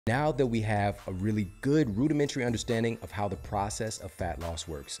Now that we have a really good rudimentary understanding of how the process of fat loss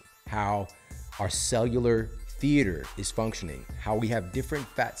works, how our cellular theater is functioning, how we have different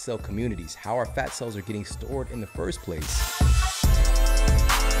fat cell communities, how our fat cells are getting stored in the first place.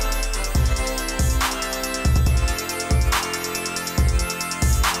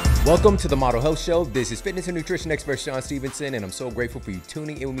 Welcome to the Model Health Show. This is fitness and nutrition expert Shawn Stevenson, and I'm so grateful for you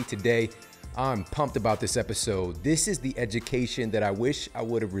tuning in with me today. I'm pumped about this episode. This is the education that I wish I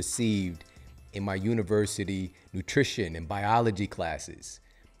would have received in my university nutrition and biology classes.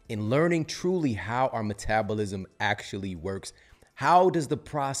 In learning truly how our metabolism actually works. How does the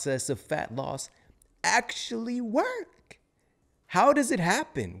process of fat loss actually work? How does it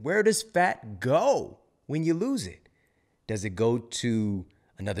happen? Where does fat go when you lose it? Does it go to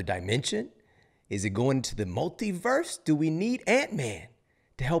another dimension? Is it going to the multiverse? Do we need Ant-Man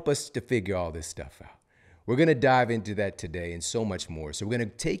to help us to figure all this stuff out? We're going to dive into that today and so much more. So we're going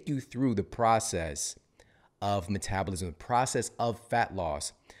to take you through the process of metabolism, the process of fat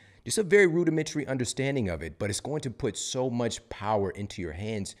loss. Just a very rudimentary understanding of it, but it's going to put so much power into your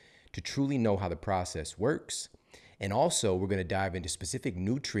hands to truly know how the process works. And also, we're going to dive into specific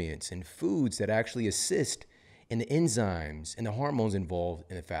nutrients and foods that actually assist in the enzymes and the hormones involved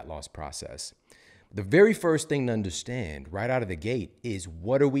in the fat loss process. The very first thing to understand right out of the gate is,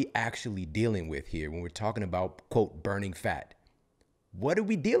 what are we actually dealing with here when we're talking about, quote, burning fat? What are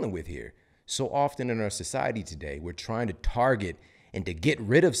we dealing with here? So often in our society today, we're trying to target and to get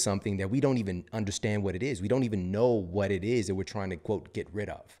rid of something that we don't even understand what it is. We don't even know what it is that we're trying to, quote, get rid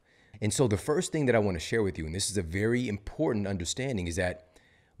of. And so the first thing that I want to share with you, and this is a very important understanding, is that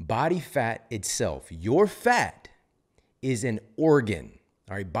body fat itself, your fat, is an organ.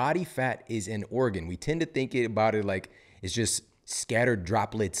 All right, body fat is an organ. We tend to think about it like it's just scattered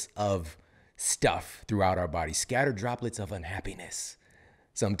droplets of stuff throughout our body, scattered droplets of unhappiness,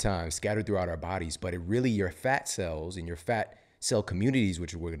 sometimes scattered throughout our bodies. But it really, your fat cells and your fat cell communities,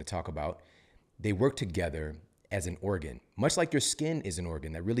 which we're going to talk about, they work together as an organ. Much like your skin is an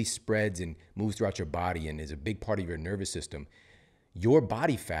organ that really spreads and moves throughout your body and is a big part of your nervous system, your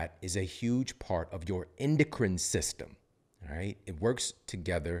body fat is a huge part of your endocrine system. All right, it works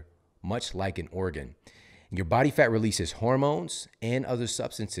together much like an organ. Your body fat releases hormones and other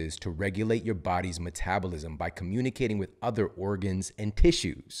substances to regulate your body's metabolism by communicating with other organs and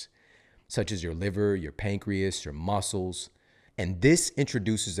tissues, such as your liver, your pancreas, your muscles. And this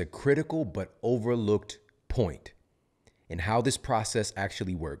introduces a critical but overlooked point in how this process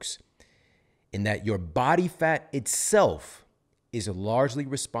actually works, in that your body fat itself is largely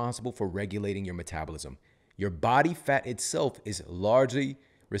responsible for regulating your metabolism. Your body fat itself is largely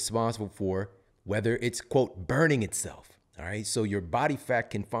responsible for whether it's, quote, burning itself. All right. So your body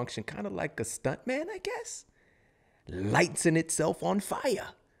fat can function kind of like a stuntman, I guess, lighting itself on fire.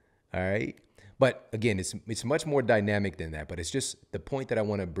 All right. But again, it's much more dynamic than that. But it's just the point that I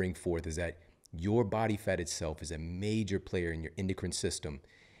want to bring forth is that your body fat itself is a major player in your endocrine system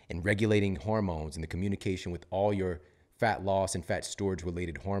in regulating hormones and the communication with all your fat loss and fat storage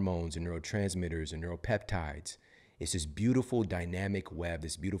related hormones and neurotransmitters and neuropeptides. It's this beautiful dynamic web,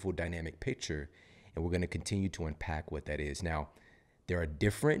 this beautiful dynamic picture, and we're going to continue to unpack what that is. Now, there are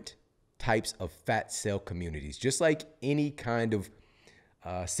different types of fat cell communities. Just like any kind of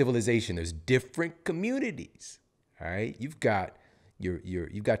civilization, there's different communities. All right, you've got your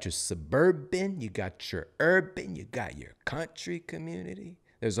suburban, you got your urban, you got your country community.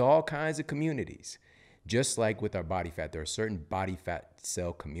 There's all kinds of communities. Just like with our body fat, there are certain body fat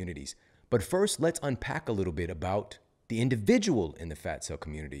cell communities. But first, let's unpack a little bit about the individual in the fat cell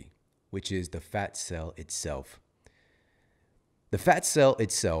community, which is the fat cell itself. The fat cell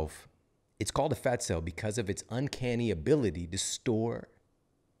itself, it's called a fat cell because of its uncanny ability to store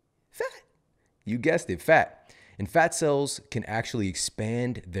fat. You guessed it, fat. And fat cells can actually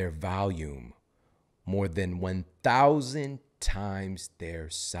expand their volume more than 1,000 times their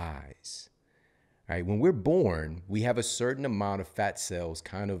size. Right? When we're born, we have a certain amount of fat cells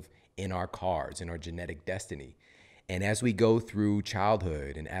kind of in our cards, in our genetic destiny. And as we go through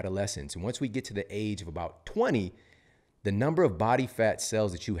childhood and adolescence, and once we get to the age of about 20, the number of body fat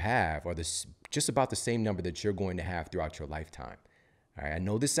cells that you have are just about the same number that you're going to have throughout your lifetime. All right? I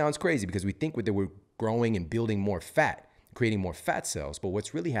know this sounds crazy because we think that we're growing and building more fat, creating more fat cells. But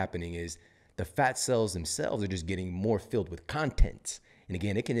what's really happening is the fat cells themselves are just getting more filled with contents. And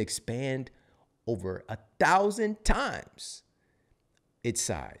again, it can expand over 1,000 times its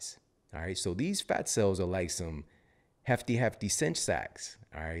size. All right. So these fat cells are like some hefty cinch sacks.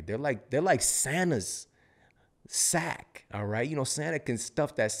 All right. They're like Santa's sack. All right. You know, Santa can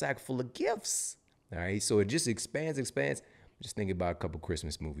stuff that sack full of gifts. All right. So it just expands. Just thinking about a couple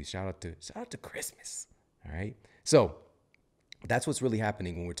Christmas movies. Shout out to Christmas. All right. So that's what's really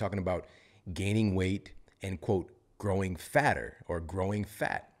happening when we're talking about gaining weight and, quote, growing fatter or growing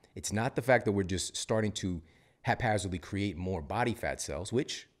fat. It's not the fact that we're just starting to haphazardly create more body fat cells,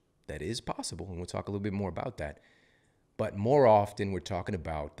 which that is possible, and we'll talk a little bit more about that. But more often, we're talking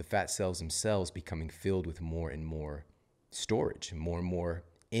about the fat cells themselves becoming filled with more and more storage, more and more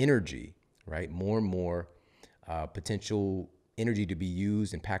energy, right? More and more potential energy to be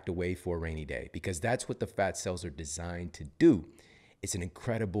used and packed away for a rainy day, because that's what the fat cells are designed to do. It's an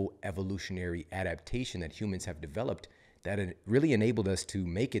incredible evolutionary adaptation that humans have developed that it really enabled us to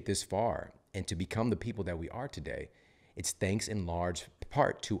make it this far and to become the people that we are today. It's thanks in large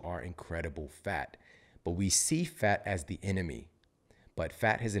part to our incredible fat. But we see fat as the enemy. But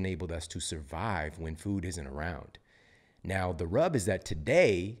fat has enabled us to survive when food isn't around. Now, the rub is that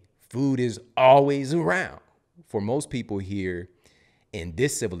today, food is always around. For most people here in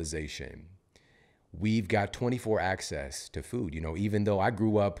this civilization, we've got 24 access to food. You know, even though I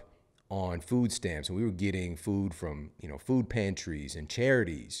grew up on food stamps and we were getting food from, food pantries and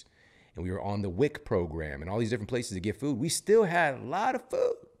charities, and we were on the WIC program and all these different places to get food, we still had a lot of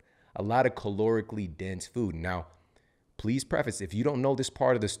food, a lot of calorically dense food. Now, please preface, if you don't know this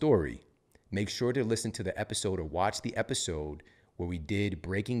part of the story, make sure to listen to the episode or watch the episode where we did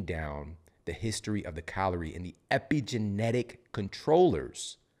breaking down the history of the calorie and the epigenetic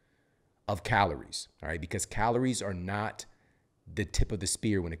controllers of calories, all right? Because calories are not the tip of the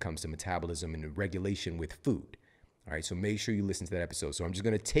spear when it comes to metabolism and the regulation with food. All right, so make sure you listen to that episode. So I'm just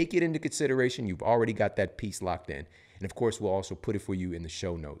going to take it into consideration. You've already got that piece locked in. And of course, we'll also put it for you in the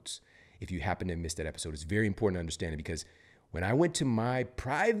show notes if you happen to miss that episode. It's very important to understand it because when I went to my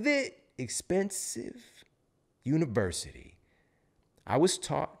private, expensive university, I was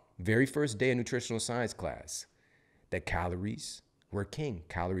taught very first day of nutritional science class that calories were king.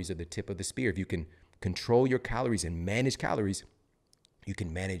 Calories are the tip of the spear. If you can control your calories and manage calories, you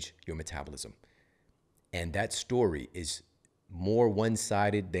can manage your metabolism. And that story is more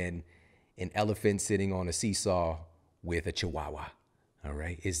one-sided than an elephant sitting on a seesaw with a chihuahua, all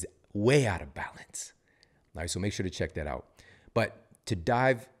right? It's way out of balance. All right, so make sure to check that out. But to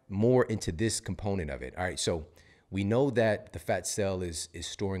dive more into this component of it, all right, so we know that the fat cell is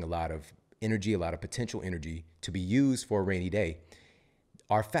storing a lot of energy, a lot of potential energy to be used for a rainy day.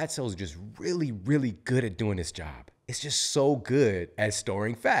 Our fat cells are just really, really good at doing this job. It's just so good at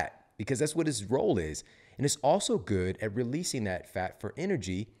storing fat because that's what its role is. And it's also good at releasing that fat for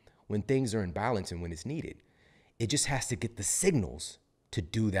energy when things are in balance and when it's needed. It just has to get the signals to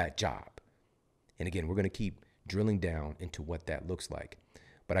do that job. And again, we're going to keep drilling down into what that looks like.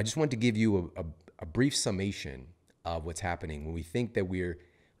 But I just wanted to give you a brief summation of what's happening when we think that we're,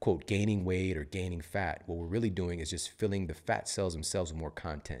 quote, gaining weight or gaining fat. What we're really doing is just filling the fat cells themselves with more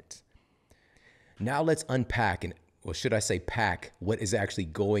content. Now let's unpack and, or should I say pack, what is actually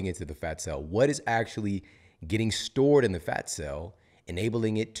going into the fat cell? What is actually getting stored in the fat cell,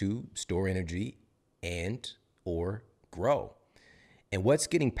 enabling it to store energy and or grow? And what's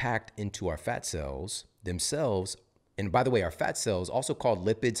getting packed into our fat cells themselves, and by the way, our fat cells, also called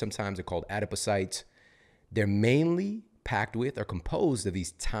lipids, sometimes they're called adipocytes, they're mainly packed with or composed of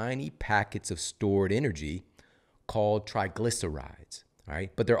these tiny packets of stored energy called triglycerides, all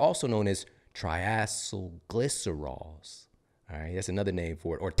right? But they're also known as triacylglycerols, all right? That's another name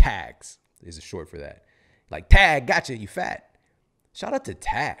for it, or tags is a short for that. Like tag, gotcha, you fat. Shout out to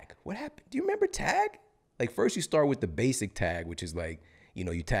tag. What happened? Do you remember tag? Like first you start with the basic tag, which is like,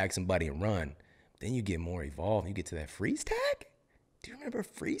 you tag somebody and run. Then you get more evolved. You get to that freeze tag. Do you remember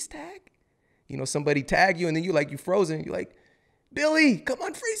freeze tag? Somebody tag you and then you frozen. You're like, Billy, come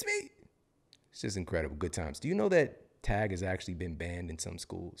on, freeze me. It's just incredible. Good times. Do you know that tag has actually been banned in some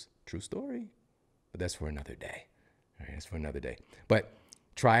schools? True story. But that's for another day. All right, that's for another day. But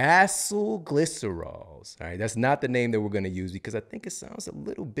triacylglycerols, all right, that's not the name that we're going to use because I think it sounds a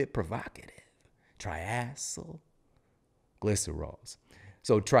little bit provocative. Triacylglycerols.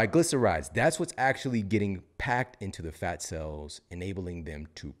 So triglycerides, that's what's actually getting packed into the fat cells, enabling them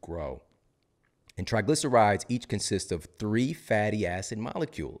to grow. And triglycerides each consist of 3 fatty acid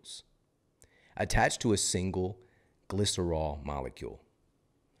molecules attached to a single glycerol molecule.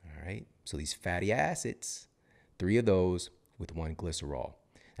 All right, so these fatty acids, 3 of those with 1 glycerol.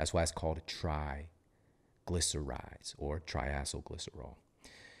 That's why it's called triglycerides or triacylglycerol.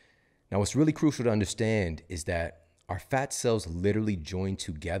 Now, what's really crucial to understand is that our fat cells literally join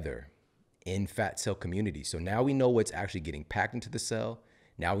together in fat cell communities. So now we know what's actually getting packed into the cell.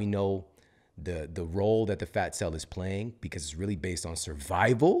 Now we know the role that the fat cell is playing because it's really based on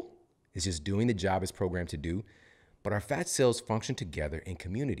survival. It's just doing the job it's programmed to do. But our fat cells function together in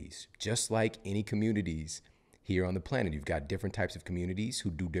communities, just like any communities here on the planet. You've got different types of communities who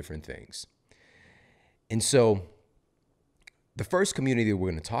do different things. And so the first community that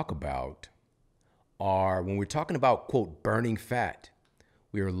we're going to talk about are when we're talking about, quote, burning fat,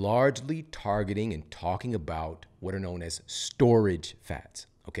 we are largely targeting and talking about what are known as storage fats,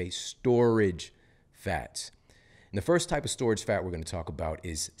 okay? Storage fats. And the first type of storage fat we're going to talk about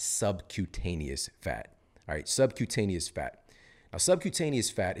is subcutaneous fat. All right, subcutaneous fat. Now, subcutaneous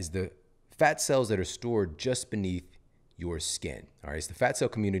fat is the fat cells that are stored just beneath your skin. All right, it's the fat cell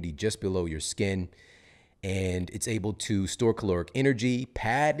community just below your skin, and it's able to store caloric energy,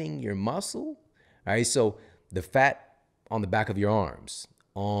 padding your muscle. All right, so the fat on the back of your arms,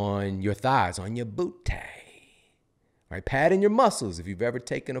 on your thighs, on your booty, right? Padding your muscles. If you've ever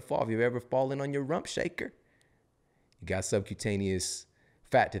taken a fall, if you've ever fallen on your rump shaker, you got subcutaneous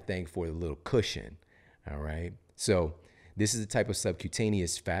fat to thank for the little cushion, all right? So this is the type of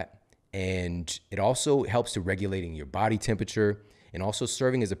subcutaneous fat, and it also helps to regulating your body temperature and also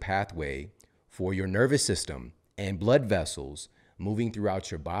serving as a pathway for your nervous system and blood vessels moving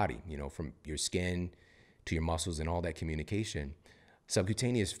throughout your body, you know, from your skin to your muscles and all that communication.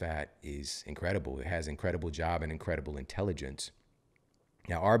 Subcutaneous fat is incredible. It has incredible job and incredible intelligence.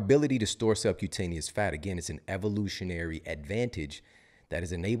 Now, our ability to store subcutaneous fat, again, it's an evolutionary advantage that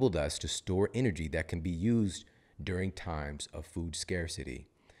has enabled us to store energy that can be used during times of food scarcity.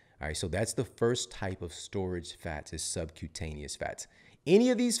 All right, so that's the first type of storage fats is subcutaneous fats. Any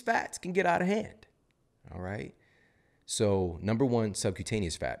of these fats can get out of hand, all right? So number one,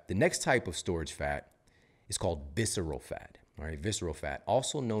 subcutaneous fat. The next type of storage fat is called visceral fat. All right, visceral fat,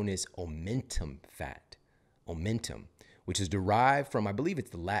 also known as omentum fat. Omentum, which is derived from, I believe it's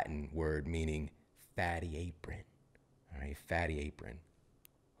the Latin word meaning fatty apron. All right, fatty apron.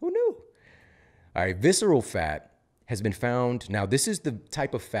 Who knew? All right, visceral fat has been found. Now, this is the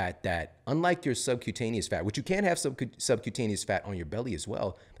type of fat that, unlike your subcutaneous fat, which you can have subcutaneous fat on your belly as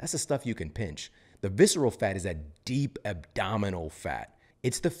well, that's the stuff you can pinch. The visceral fat is that deep abdominal fat.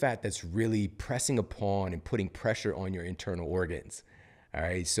 It's the fat that's really pressing upon and putting pressure on your internal organs. All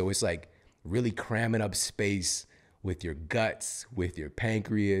right, so it's like really cramming up space with your guts, with your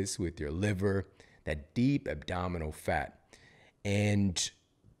pancreas, with your liver, that deep abdominal fat. And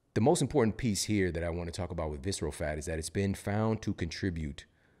the most important piece here that I want to talk about with visceral fat is that it's been found to contribute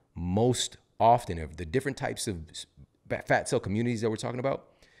most often of the different types of fat cell communities that we're talking about.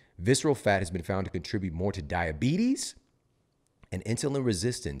 Visceral fat has been found to contribute more to diabetes and insulin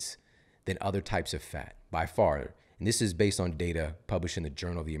resistance than other types of fat by far. And this is based on data published in the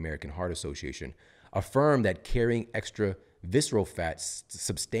Journal of the American Heart Association, affirm that carrying extra visceral fat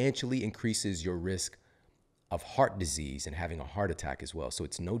substantially increases your risk of heart disease and having a heart attack as well. So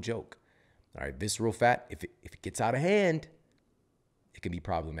it's no joke. All right, visceral fat, if it gets out of hand, it can be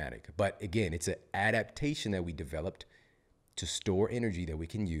problematic. But again, it's an adaptation that we developed to store energy that we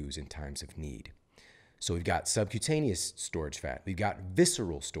can use in times of need. So we've got subcutaneous storage fat. We've got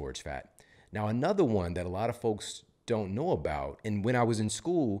visceral storage fat. Now, another one that a lot of folks don't know about, and when I was in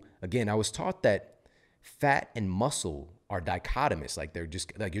school, again, I was taught that fat and muscle are dichotomous. Like you're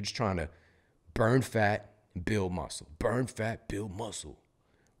just trying to burn fat, build muscle, burn fat, build muscle,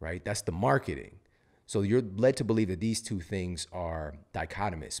 right? That's the marketing. So you're led to believe that these two things are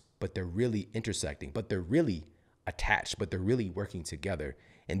dichotomous, but they're really intersecting, but they're really attached, but they're really working together.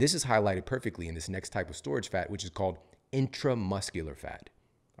 And this is highlighted perfectly in this next type of storage fat, which is called intramuscular fat.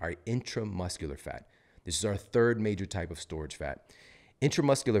 All right, intramuscular fat. This is our third major type of storage fat.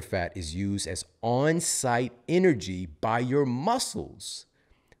 Intramuscular fat is used as on-site energy by your muscles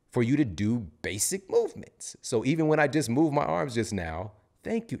for you to do basic movements. So even when I just moved my arms just now,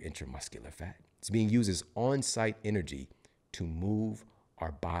 thank you, intramuscular fat. It's being used as on-site energy to move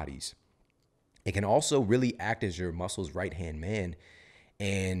our bodies. It can also really act as your muscle's right-hand man.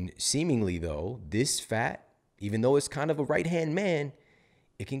 And seemingly though, this fat, even though it's kind of a right-hand man,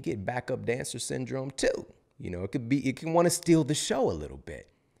 it can get backup dancer syndrome too. You know, it can want to steal the show a little bit.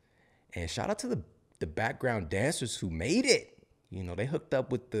 And shout out to the background dancers who made it. You know, they hooked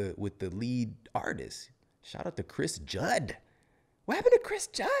up with the lead artist. Shout out to Chris Judd. What happened to Chris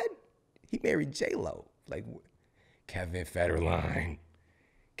Judd? He married J-Lo. Like, Kevin Federline.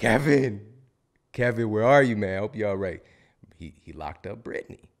 Kevin, where are you, man? I hope you're all right. He locked up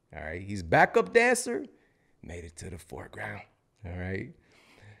Britney. All right. He's backup dancer. Made it to the foreground. All right.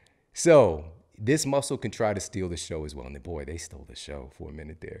 So this muscle can try to steal the show as well. And boy, they stole the show for a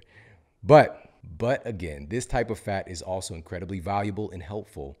minute there. But again, this type of fat is also incredibly valuable and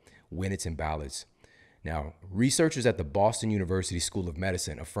helpful when it's in balance. Now, researchers at the Boston University School of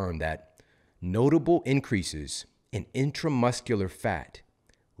Medicine affirm that notable increases and intramuscular fat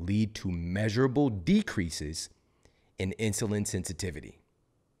lead to measurable decreases in insulin sensitivity.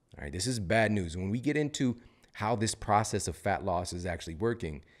 All right, this is bad news. When we get into how this process of fat loss is actually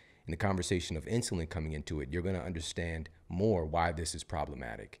working and the conversation of insulin coming into it, you're going to understand more why this is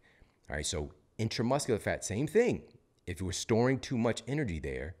problematic. All right, so intramuscular fat, same thing. If we're storing too much energy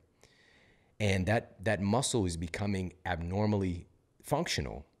there and that muscle is becoming abnormally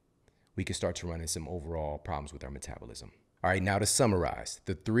functional, we can start to run into some overall problems with our metabolism. All right, now to summarize,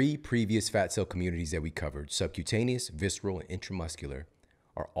 the 3 previous fat cell communities that we covered, subcutaneous, visceral, and intramuscular,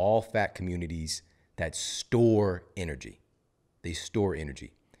 are all fat communities that store energy. They store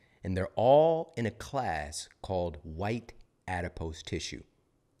energy. And they're all in a class called white adipose tissue.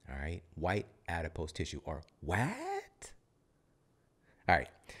 All right, white adipose tissue, or what? All right,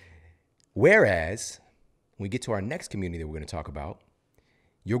 whereas when we get to our next community that we're going to talk about,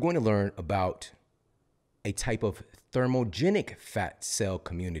 you're going to learn about a type of thermogenic fat cell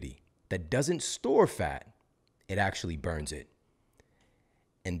community that doesn't store fat, it actually burns it.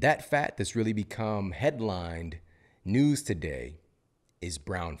 And that fat that's really become headlined news today is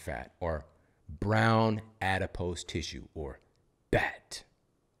brown fat, or brown adipose tissue, or BAT.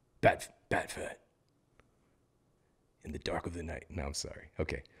 Bad fat. In the dark of the night. No, I'm sorry.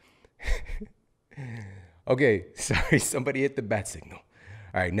 Okay. Okay, sorry, somebody hit the bat signal.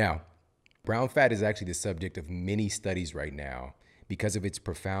 All right, now, brown fat is actually the subject of many studies right now because of its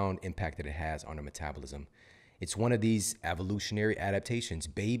profound impact that it has on our metabolism. It's one of these evolutionary adaptations.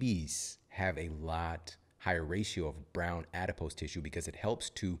 Babies have a lot higher ratio of brown adipose tissue because it helps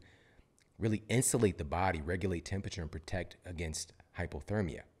to really insulate the body, regulate temperature, and protect against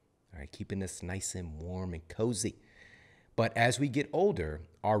hypothermia. All right, keeping us nice and warm and cozy. But as we get older,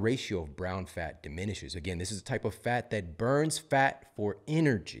 our ratio of brown fat diminishes. Again, this is a type of fat that burns fat for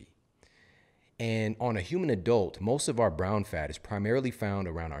energy. And on a human adult, most of our brown fat is primarily found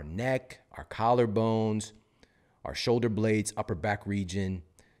around our neck, our collarbones, our shoulder blades, upper back region,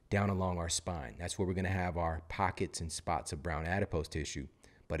 down along our spine. That's where we're going to have our pockets and spots of brown adipose tissue.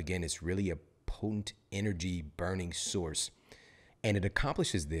 But again, it's really a potent energy burning source. And it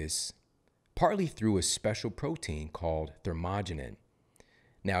accomplishes this partly through a special protein called thermogenin.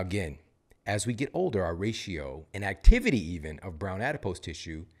 Now, again, as we get older, our ratio and activity even of brown adipose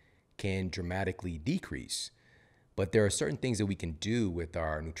tissue can dramatically decrease. But there are certain things that we can do with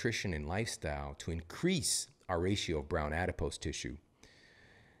our nutrition and lifestyle to increase our ratio of brown adipose tissue.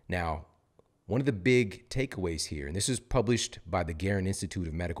 Now, one of the big takeaways here, and this is published by the Garin Institute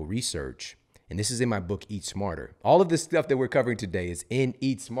of Medical Research, and this is in my book, Eat Smarter. All of this stuff that we're covering today is in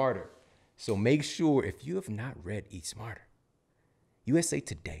Eat Smarter. So make sure, if you have not read Eat Smarter, USA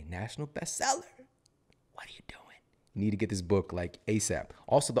Today, national bestseller, what are you doing? You need to get this book like ASAP.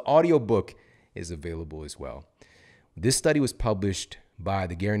 Also, the audio book is available as well. This study was published by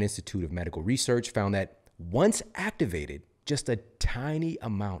the Garin Institute of Medical Research, found that once activated, just a tiny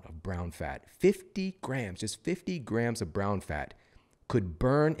amount of brown fat, 50 grams, just 50 grams of brown fat, could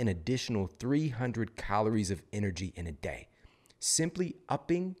burn an additional 300 calories of energy in a day. Simply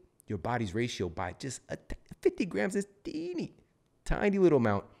upping your body's ratio by just 50 grams, this tiny little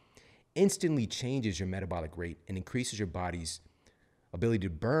amount, instantly changes your metabolic rate and increases your body's ability to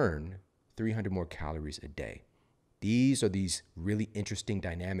burn 300 more calories a day. These are these really interesting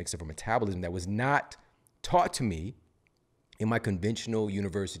dynamics of our metabolism that was not taught to me in my conventional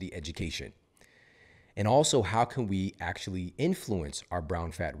university education. And also, how can we actually influence our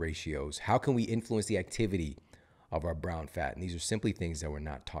brown fat ratios? How can we influence the activity of our brown fat? And these are simply things that were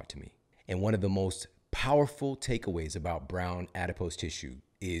not taught to me. And one of the most powerful takeaways about brown adipose tissue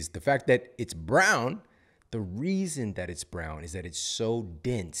is the fact that it's brown. The reason that it's brown is that it's so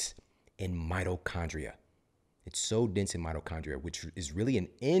dense in mitochondria. It's so dense in mitochondria, which is really an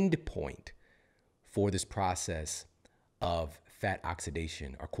end point for this process of fat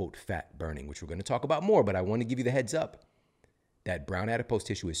oxidation, or quote, fat burning, which we're going to talk about more, but I want to give you the heads up that brown adipose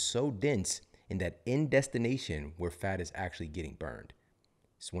tissue is so dense in that end destination where fat is actually getting burned.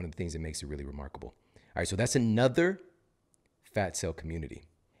 It's one of the things that makes it really remarkable. All right, so that's another fat cell community.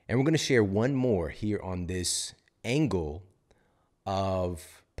 And we're going to share one more here on this angle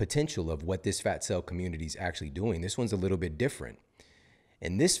of potential of what this fat cell community is actually doing. This one's a little bit different.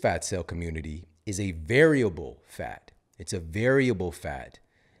 And this fat cell community is a variable fat. It's a variable fat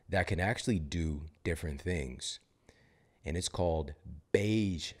that can actually do different things. And it's called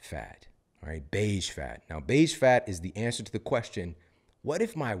beige fat. All right, beige fat. Now, beige fat is the answer to the question, what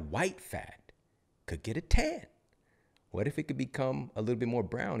if my white fat could get a tan? What if it could become a little bit more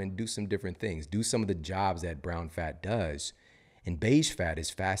brown and do some different things, do some of the jobs that brown fat does? And beige fat is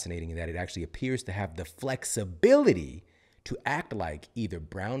fascinating in that it actually appears to have the flexibility to act like either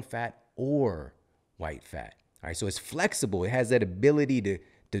brown fat or white fat. All right, so it's flexible. It has that ability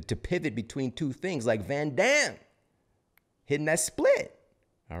to pivot between two things, like Van Damme hitting that split.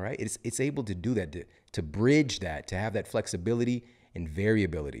 All right, it's able to do that, to bridge that, to have that flexibility and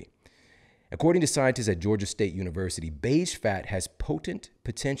variability. According to scientists at Georgia State University, beige fat has potent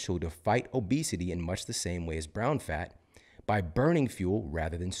potential to fight obesity in much the same way as brown fat by burning fuel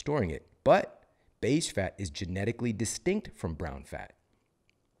rather than storing it. But beige fat is genetically distinct from brown fat.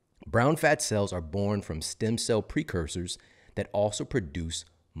 Brown fat cells are born from stem cell precursors that also produce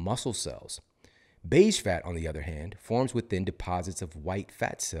muscle cells. Beige fat, on the other hand, forms within deposits of white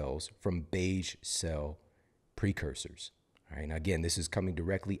fat cells from beige cell precursors. All right, now again, this is coming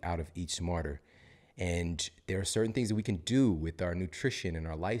directly out of Eat Smarter. And there are certain things that we can do with our nutrition and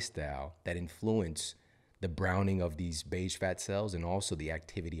our lifestyle that influence the browning of these beige fat cells and also the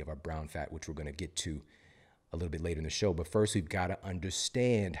activity of our brown fat, which we're going to get to a little bit later in the show. But first, we've got to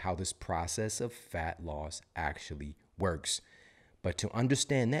understand how this process of fat loss actually works. But to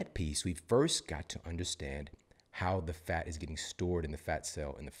understand that piece, we've first got to understand how the fat is getting stored in the fat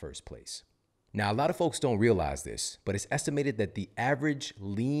cell in the first place. Now, a lot of folks don't realize this, but it's estimated that the average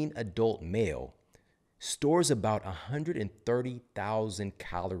lean adult male stores about 130,000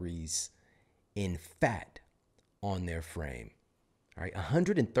 calories in fat on their frame. All right,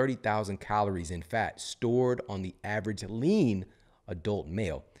 130,000 calories in fat stored on the average lean adult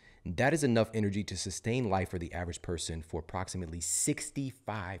male. And that is enough energy to sustain life for the average person for approximately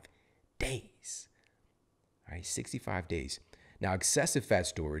 65 days. All right, 65 days. Now, excessive fat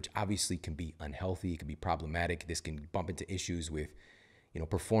storage obviously can be unhealthy. It can be problematic. This can bump into issues with,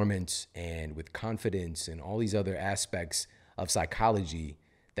 performance and with confidence and all these other aspects of psychology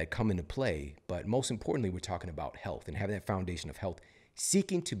that come into play. But most importantly, we're talking about health and having that foundation of health.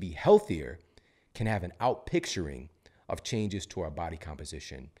 Seeking to be healthier can have an outpicturing of changes to our body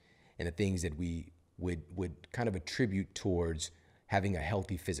composition and the things that we would kind of attribute towards having a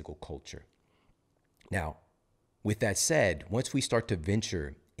healthy physical culture. Now, with that said, once we start to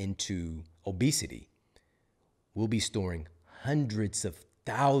venture into obesity, we'll be storing hundreds of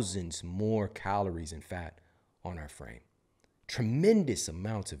thousands more calories and fat on our frame. Tremendous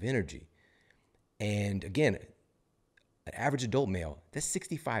amounts of energy. And again, an average adult male, that's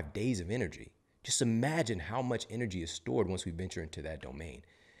 65 days of energy. Just imagine how much energy is stored once we venture into that domain.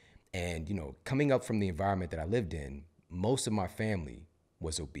 And, coming up from the environment that I lived in, most of my family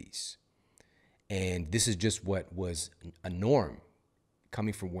was obese. And this is just what was a norm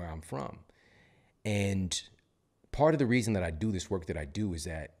coming from where I'm from. And part of the reason that I do this work that I do is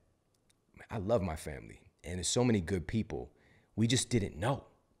that I love my family and there's so many good people. We just didn't know.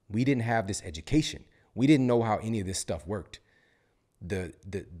 We didn't have this education. We didn't know how any of this stuff worked. The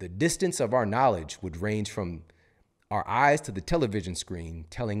distance of our knowledge would range from our eyes to the television screen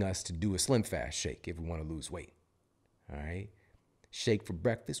telling us to do a Slim Fast shake if we want to lose weight. All right. Shake for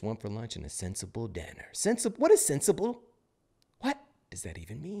breakfast, one for lunch, and a sensible dinner. What is sensible? What does that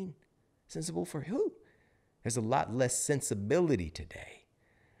even mean? Sensible for who? There's a lot less sensibility today.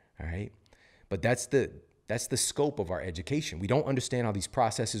 All right. But that's the scope of our education. We don't understand how these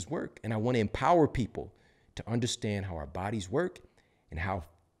processes work. And I want to empower people to understand how our bodies work and how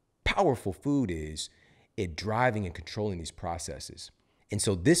powerful food is at driving and controlling these processes. And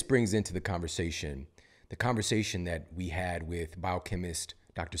so this brings into the conversation that we had with biochemist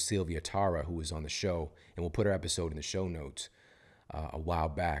Dr. Sylvia Tara, who was on the show, and we'll put her episode in the show notes a while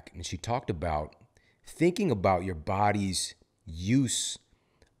back. And she talked about thinking about your body's use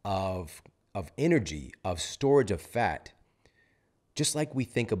of energy, of storage of fat, just like we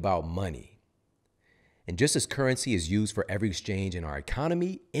think about money. And just as currency is used for every exchange in our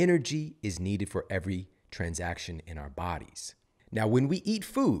economy, energy is needed for every transaction in our bodies. Now, when we eat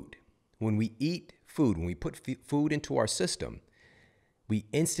food, when we put food into our system, we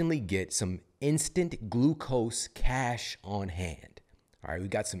instantly get some instant glucose cash on hand. All right, we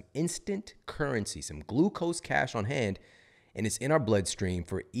got some instant currency, some glucose cash on hand, and it's in our bloodstream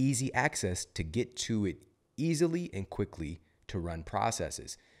for easy access to get to it easily and quickly to run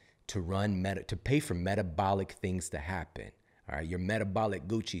processes, to pay for metabolic things to happen. All right, your metabolic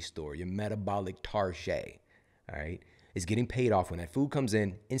Gucci store, your metabolic Target, all right, is getting paid off when that food comes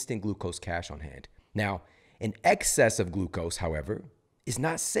in, instant glucose cash on hand. Now, an excess of glucose, however, is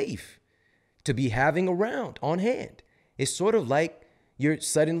not safe to be having around on hand. It's sort of like you're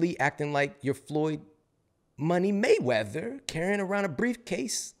suddenly acting like you're Floyd Money Mayweather carrying around a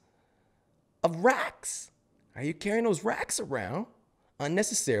briefcase of racks. Are you carrying those racks around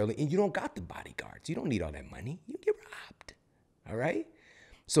unnecessarily and you don't got the bodyguards? You don't need all that money. You get robbed. all right?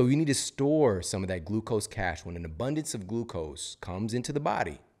 So you need to store some of that glucose cache when an abundance of glucose comes into the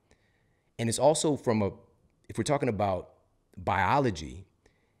body. And it's also if we're talking about biology,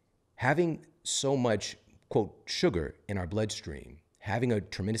 having so much, quote, sugar in our bloodstream, having a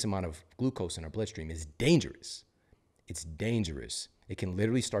tremendous amount of glucose in our bloodstream is dangerous. It's dangerous. It can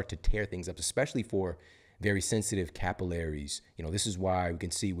literally start to tear things up, especially for very sensitive capillaries. This is why we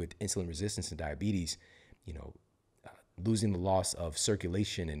can see with insulin resistance and diabetes, losing the loss of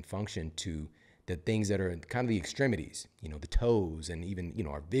circulation and function to the things that are kind of the extremities, the toes and even,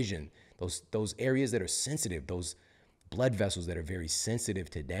 our vision, those areas that are sensitive, those blood vessels that are very sensitive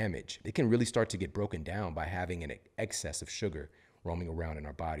to damage. They can really start to get broken down by having an excess of sugar roaming around in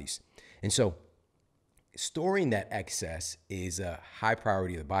our bodies. And so storing that excess is a high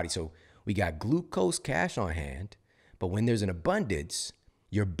priority of the body. So we got glucose cache on hand, but when there's an abundance,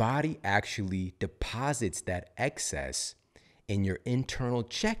 your body actually deposits that excess in your internal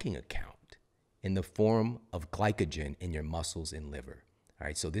checking account in the form of glycogen in your muscles and liver. All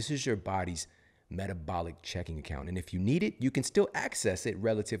right, so this is your body's metabolic checking account. And if you need it, you can still access it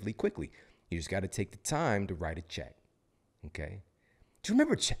relatively quickly. You just got to take the time to write a check. Okay? Do you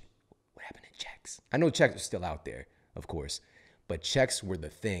remember what happened to checks? I know checks are still out there, of course, but checks were the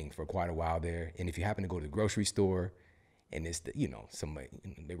thing for quite a while there. And if you happen to go to the grocery store and it's somebody,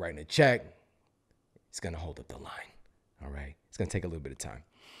 they're writing a check, it's going to hold up the line. All right? It's going to take a little bit of time.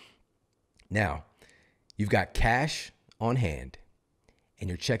 Now, you've got cash on hand and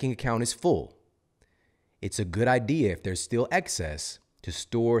your checking account is full. It's a good idea, if there's still excess, to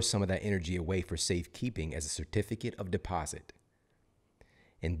store some of that energy away for safekeeping as a certificate of deposit.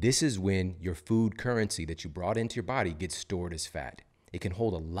 And this is when your food currency that you brought into your body gets stored as fat. It can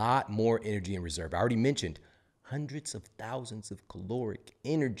hold a lot more energy in reserve. I already mentioned hundreds of thousands of caloric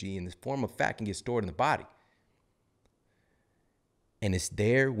energy in the form of fat can get stored in the body. And it's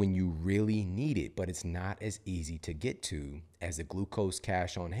there when you really need it, but it's not as easy to get to as the glucose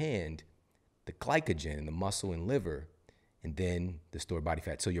cache on hand, the glycogen in the muscle and liver, and then the stored body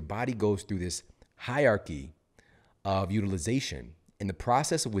fat. So your body goes through this hierarchy of utilization. And the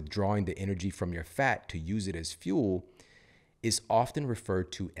process of withdrawing the energy from your fat to use it as fuel is often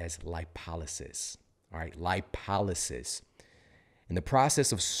referred to as lipolysis. All right, lipolysis. And the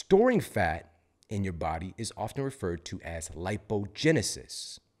process of storing fat in your body is often referred to as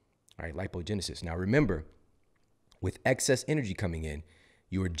lipogenesis. All right, lipogenesis. Now remember, with excess energy coming in,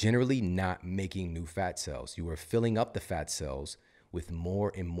 you are generally not making new fat cells. You are filling up the fat cells with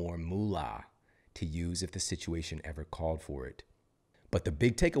more and more moolah to use if the situation ever called for it. But the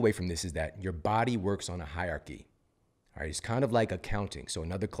big takeaway from this is that your body works on a hierarchy. All right, it's kind of like accounting. So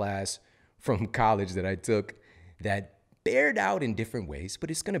another class from college that I took that bared out in different ways,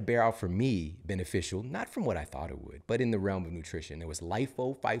 but it's going to bear out for me beneficial, not from what I thought it would, but in the realm of nutrition. There was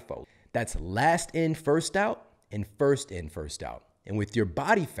LIFO, FIFO. That's last in, first out, and first in, first out. And with your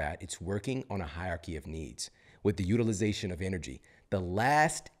body fat, it's working on a hierarchy of needs with the utilization of energy. The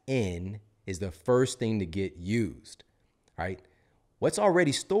last in is the first thing to get used, right? What's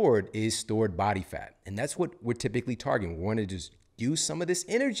already stored is stored body fat. And that's what we're typically targeting. We want to just use some of this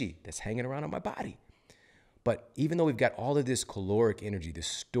energy that's hanging around on my body. But even though we've got all of this caloric energy, this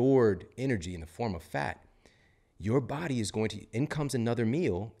stored energy in the form of fat, your body is going to, in comes another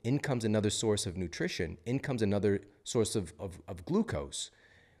meal, in comes another source of nutrition, in comes another source of glucose.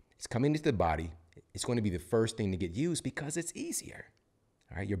 It's coming into the body. It's going to be the first thing to get used because it's easier.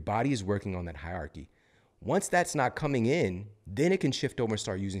 All right, your body is working on that hierarchy. Once that's not coming in, then it can shift over and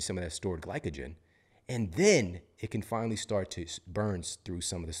start using some of that stored glycogen. And then it can finally start to burn through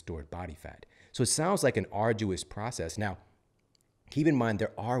some of the stored body fat. So it sounds like an arduous process. Now, keep in mind,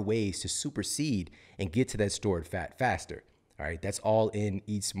 there are ways to supersede and get to that stored fat faster. All right, that's all in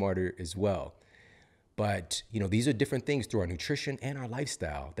Eat Smarter as well. But, these are different things through our nutrition and our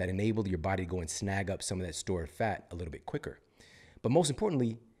lifestyle that enable your body to go and snag up some of that stored fat a little bit quicker. But most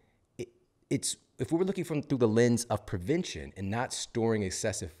importantly, if we were looking through the lens of prevention and not storing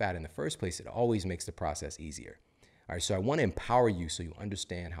excessive fat in the first place, it always makes the process easier. All right, so I want to empower you so you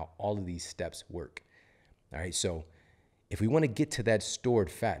understand how all of these steps work. All right, so if we want to get to that stored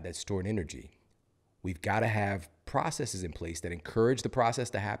fat, that stored energy, we've got to have processes in place that encourage the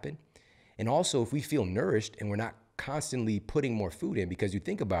process to happen. And also, if we feel nourished and we're not constantly putting more food in, because you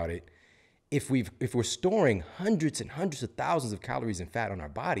think about it, if we're storing hundreds and hundreds of thousands of calories and fat on our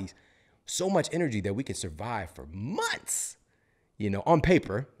bodies, so much energy that we can survive for months, on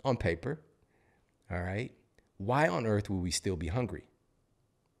paper, all right? Why on earth will we still be hungry?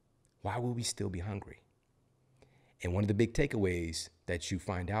 Why will we still be hungry? And one of the big takeaways that you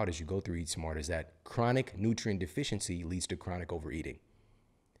find out as you go through Eat Smart is that chronic nutrient deficiency leads to chronic overeating.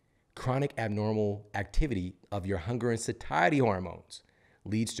 Chronic abnormal activity of your hunger and satiety hormones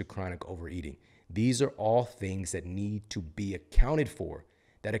leads to chronic overeating. These are all things that need to be accounted for,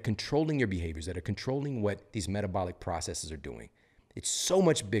 that are controlling your behaviors, that are controlling what these metabolic processes are doing. It's so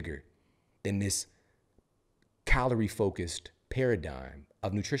much bigger than this calorie-focused paradigm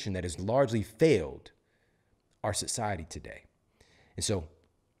of nutrition that has largely failed our society today. And so,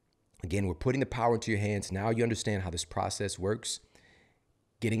 again, we're putting the power into your hands. Now you understand how this process works,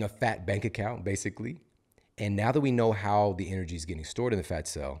 getting a fat bank account, basically. And now that we know how the energy is getting stored in the fat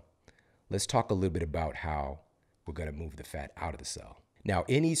cell, let's talk a little bit about how we're going to move the fat out of the cell. Now,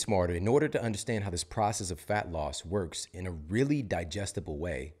 in Eat Smarter, in order to understand how this process of fat loss works in a really digestible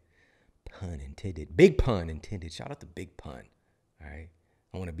way, pun intended, big pun intended, shout out to Big Pun, all right?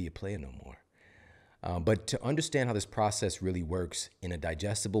 I don't want to be a player no more. But to understand how this process really works in a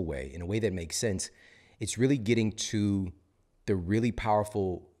digestible way, in a way that makes sense, it's really getting to the really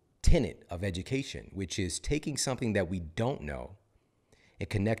powerful tenet of education, which is taking something that we don't know and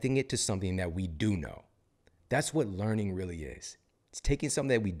connecting it to something that we do know. That's what learning really is. It's taking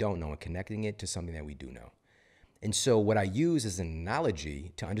something that we don't know and connecting it to something that we do know. And so what I use as an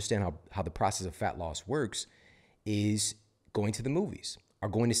analogy to understand how the process of fat loss works is going to the movies or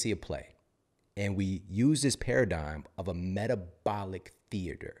going to see a play. And we use this paradigm of a metabolic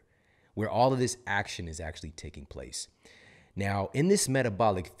theater where all of this action is actually taking place. Now, in this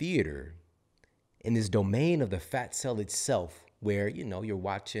metabolic theater, in this domain of the fat cell itself, where, you're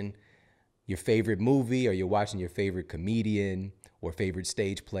watching your favorite movie or you're watching your favorite comedian or favorite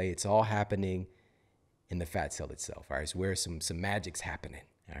stage play, it's all happening in the fat cell itself, all right? So where some magic's happening,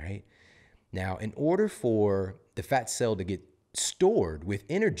 all right? Now, in order for the fat cell to get stored with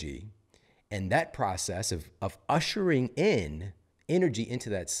energy, and that process of ushering in energy into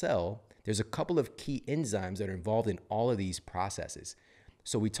that cell, there's a couple of key enzymes that are involved in all of these processes.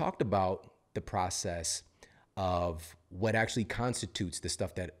 So we talked about the process of what actually constitutes the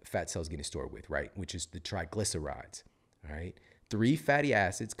stuff that fat cells getting stored with, right? Which is the triglycerides, all right? 3 fatty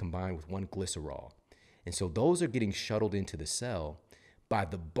acids combined with 1 glycerol. And so those are getting shuttled into the cell by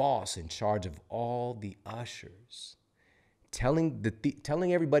the boss in charge of all the ushers,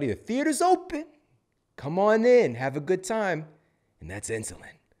 telling everybody the theater's open, come on in, have a good time, and that's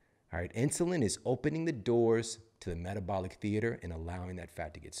insulin. All right, insulin is opening the doors to the metabolic theater and allowing that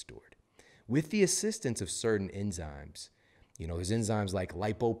fat to get stored. With the assistance of certain enzymes, there's enzymes like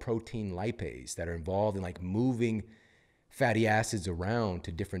lipoprotein lipase that are involved in like moving fatty acids around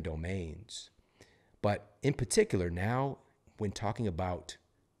to different domains. But in particular, now when talking about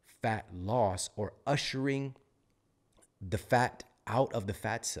fat loss or ushering the fat out of the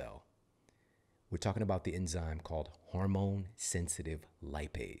fat cell, we're talking about the enzyme called hormone-sensitive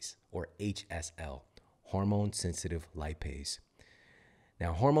lipase, or HSL, hormone-sensitive lipase.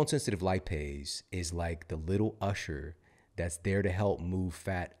 Now, hormone-sensitive lipase is like the little usher that's there to help move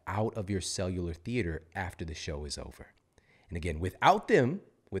fat out of your cellular theater after the show is over. And again,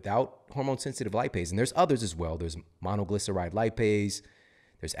 without hormone-sensitive lipase, and there's others as well, there's monoglyceride lipase,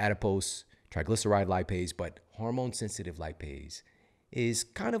 there's adipose, triglyceride lipase, but hormone-sensitive lipase is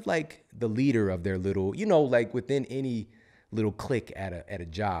kind of like the leader of their little, like within any little clique at a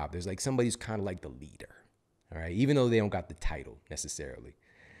job, there's like somebody who's kind of like the leader, all right? Even though they don't got the title necessarily.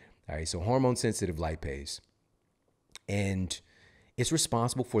 All right, so hormone-sensitive lipase. And it's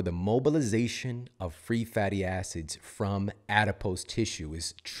responsible for the mobilization of free fatty acids from adipose tissue.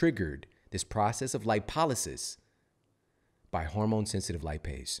 Is triggered, this process of lipolysis, by hormone-sensitive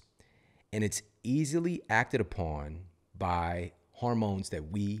lipase. And it's easily acted upon by hormones that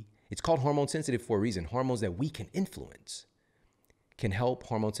it's called hormone sensitive for a reason. Hormones that we can influence can help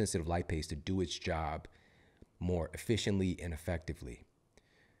hormone sensitive lipase to do its job more efficiently and effectively.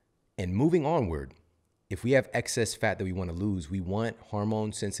 And moving onward, if we have excess fat that we want to lose, we want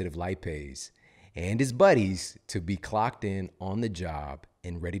hormone sensitive lipase and his buddies to be clocked in on the job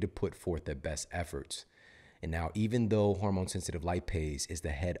and ready to put forth their best efforts. And now, even though hormone sensitive lipase is the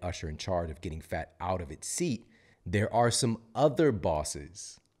head usher in charge of getting fat out of its seat, there are some other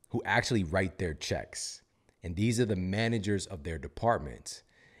bosses who actually write their checks. And these are the managers of their departments.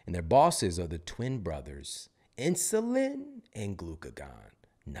 And their bosses are the twin brothers, insulin and glucagon,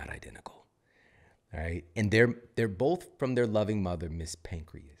 not identical. All right. And they're both from their loving mother, Miss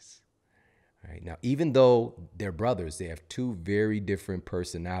Pancreas. All right. Now, even though they're brothers, they have 2 very different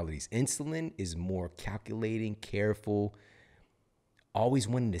personalities. Insulin is more calculating, careful, always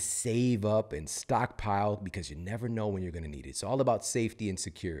wanting to save up and stockpile because you never know when you're going to need it. It's all about safety and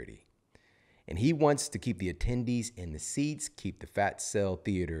security. And he wants to keep the attendees in the seats, keep the fat cell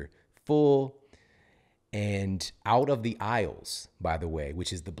theater full, and out of the aisles, by the way,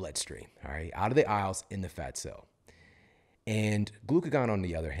 which is the bloodstream, all right? Out of the aisles in the fat cell. And glucagon, on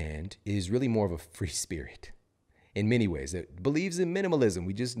the other hand, is really more of a free spirit in many ways. It believes in minimalism.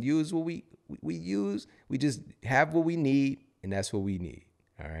 We just use what we use. We just have what we need, and that's what we need,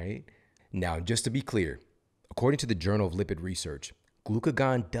 all right? Now, just to be clear, according to the Journal of Lipid Research,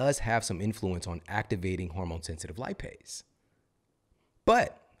 glucagon does have some influence on activating hormone-sensitive lipase.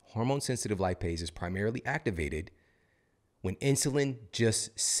 But hormone-sensitive lipase is primarily activated when insulin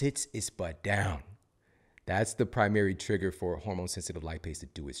just sits its butt down. That's the primary trigger for hormone-sensitive lipase to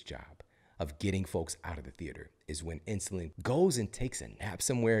do its job of getting folks out of the theater, is when insulin goes and takes a nap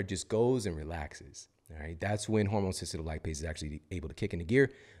somewhere, just goes and relaxes. All right, that's when hormone-sensitive lipase is actually able to kick into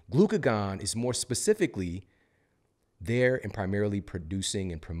gear. Glucagon is more specifically there and primarily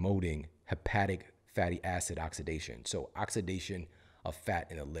producing and promoting hepatic fatty acid oxidation. So oxidation of fat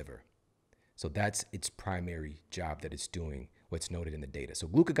in the liver. So that's its primary job that it's doing, what's noted in the data. So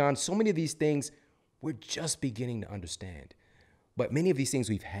glucagon, so many of these things we're just beginning to understand. But many of these things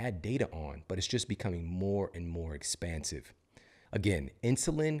we've had data on, but it's just becoming more and more expansive. Again,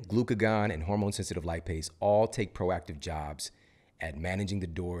 insulin, glucagon, and hormone-sensitive lipase all take proactive jobs at managing the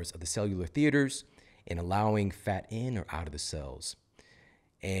doors of the cellular theaters and allowing fat in or out of the cells.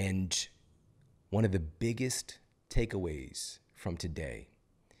 And one of the biggest takeaways from today,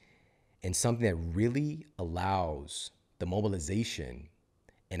 and something that really allows the mobilization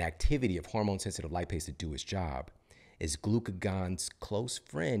and activity of hormone-sensitive lipase to do its job, is glucagon's close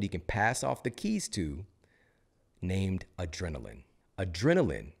friend he can pass off the keys to, named adrenaline.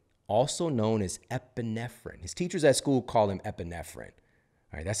 Adrenaline, also known as epinephrine. His teachers at school call him epinephrine.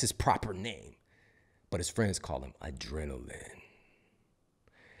 All right, that's his proper name. But his friends call him adrenaline.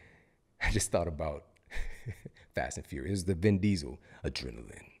 I just thought about Fast and Furious, the Vin Diesel,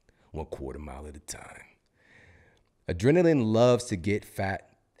 adrenaline, 1/4 mile at a time. Adrenaline loves to get fat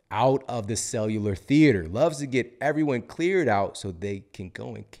out of the cellular theater, loves to get everyone cleared out so they can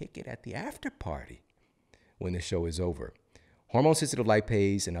go and kick it at the after party when the show is over. Hormone-sensitive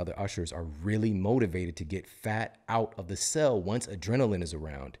lipase and other ushers are really motivated to get fat out of the cell once adrenaline is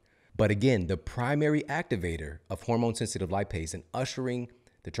around. But again, the primary activator of hormone-sensitive lipase and ushering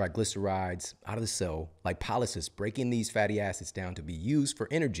the triglycerides out of the cell, lipolysis, breaking these fatty acids down to be used for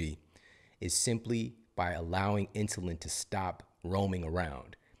energy, is simply by allowing insulin to stop roaming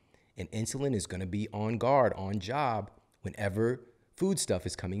around. And insulin is going to be on guard, on job, whenever food stuff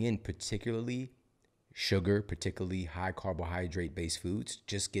is coming in, particularly sugar, particularly high carbohydrate-based foods.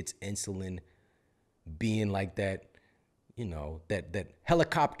 Just gets insulin being like that, that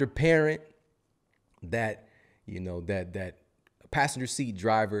helicopter parent, that passenger seat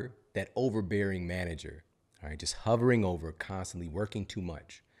driver, that overbearing manager, all right, just hovering over, constantly working too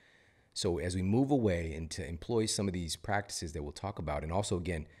much. So as we move away and to employ some of these practices that we'll talk about, and also,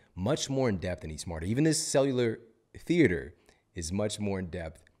 again, much more in depth and eat smarter. Even this cellular theater is much more in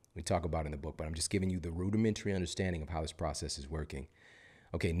depth we talk about in the book, but I'm just giving you the rudimentary understanding of how this process is working.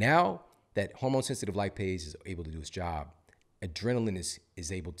 Okay, now that hormone-sensitive lipase is able to do its job, adrenaline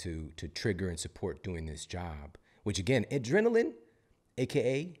is able to trigger and support doing this job, which again, adrenaline,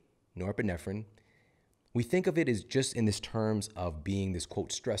 AKA norepinephrine, we think of it as just in this terms of being this,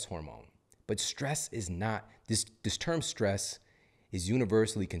 quote, stress hormone. But stress is not, this term stress is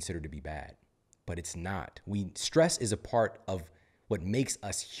universally considered to be bad, but it's not. Stress is a part of what makes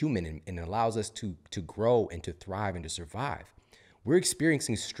us human and allows us to grow and to thrive and to survive. We're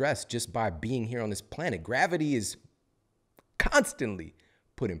experiencing stress just by being here on this planet. Gravity is constantly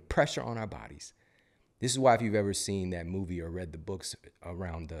putting pressure on our bodies. This is why if you've ever seen that movie or read the books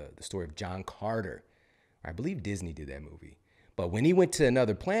around the story of John Carter, I believe Disney did that movie. But when he went to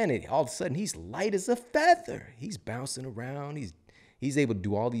another planet, all of a sudden he's light as a feather. He's bouncing around. He's able to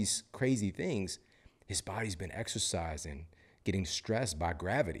do all these crazy things. His body's been exercising, getting stressed by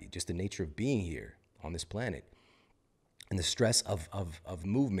gravity, just the nature of being here on this planet. And the stress of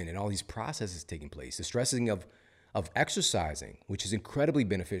movement and all these processes taking place. The stressing of exercising, which is incredibly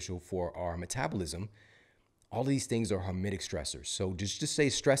beneficial for our metabolism. All of these things are hormetic stressors. So just to say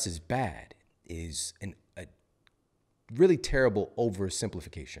stress is bad is a really terrible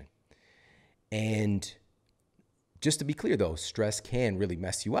oversimplification. And just to be clear, though, stress can really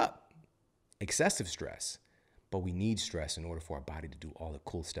mess you up. Excessive stress. But we need stress in order for our body to do all the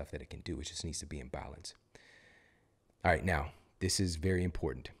cool stuff that it can do. It just needs to be in balance. All right, now, this is very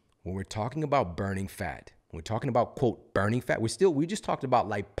important. When we're talking about burning fat, when we're talking about, quote, burning fat, we just talked about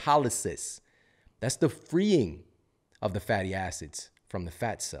lipolysis. That's the freeing of the fatty acids from the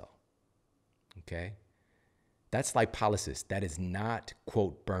fat cell. okay? That's lipolysis. That is not,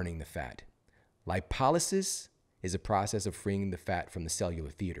 quote, burning the fat. Lipolysis is a process of freeing the fat from the cellular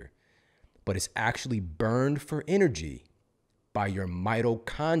theater, but it's actually burned for energy by your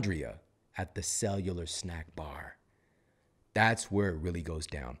mitochondria at the cellular snack bar. That's where it really goes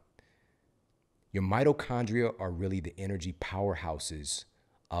down. Your mitochondria are really the energy powerhouses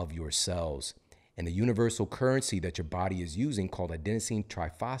of your cells. And the universal currency that your body is using, called adenosine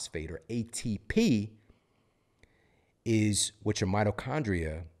triphosphate, or ATP, is what your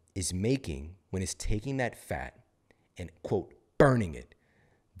mitochondria is making when it's taking that fat and, quote, burning it.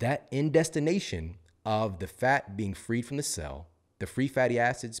 That end destination of the fat being freed from the cell, the free fatty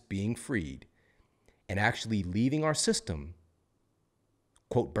acids being freed, and actually leaving our system,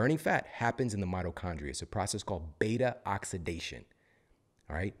 quote, burning fat, happens in the mitochondria. It's a process called beta oxidation,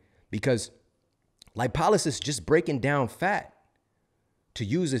 all right? Because lipolysis, just breaking down fat to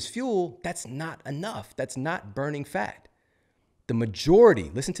use as fuel, that's not enough. That's not burning fat. The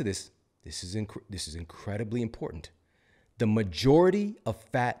majority, listen to this, this is incredibly important. The majority of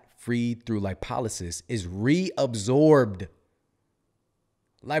fat freed through lipolysis is reabsorbed.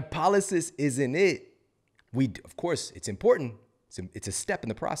 Lipolysis isn't it. Of course, it's important. It's a step in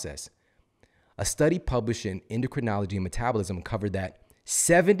the process. A study published in Endocrinology and Metabolism covered that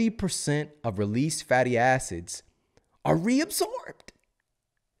 70% of released fatty acids are reabsorbed.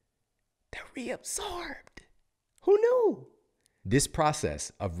 They're reabsorbed. Who knew? This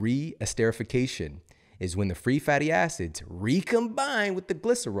process of re-esterification is when the free fatty acids recombine with the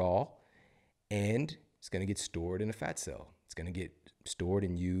glycerol, and it's going to get stored in a fat cell. It's going to get stored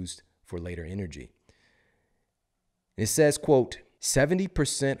and used for later energy. It says, quote,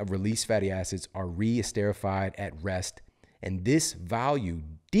 70% of released fatty acids are re-esterified at rest, and this value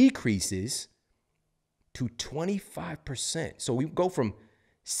decreases to 25%. So we go from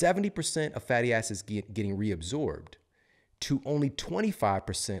 70% of fatty acids getting reabsorbed to only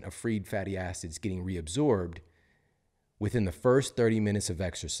 25% of freed fatty acids getting reabsorbed within the first 30 minutes of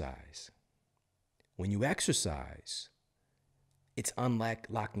exercise. When you exercise, it's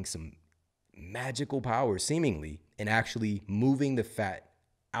unlocking some magical power, seemingly, in actually moving the fat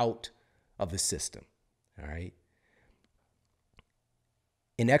out of the system, all right?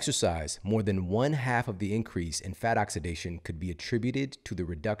 In exercise, more than 1/2 of the increase in fat oxidation could be attributed to the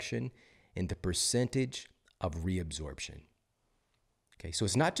reduction in the percentage of reabsorption. Okay, so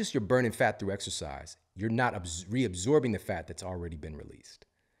it's not just you're burning fat through exercise, you're not reabsorbing the fat that's already been released.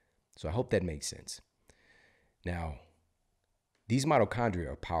 So I hope that makes sense. Now, these mitochondria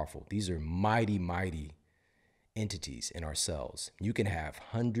are powerful. These are mighty, mighty entities in our cells. You can have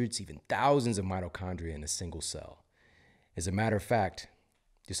hundreds, even thousands of mitochondria in a single cell. As a matter of fact,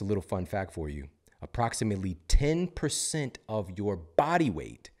 just a little fun fact for you, approximately 10% of your body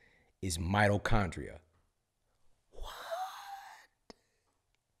weight is mitochondria. What?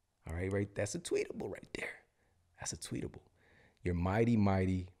 All right, that's a tweetable right there. That's a tweetable. Your mighty,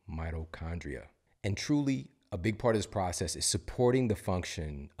 mighty mitochondria. And truly, a big part of this process is supporting the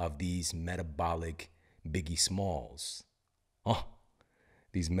function of these metabolic biggie smalls.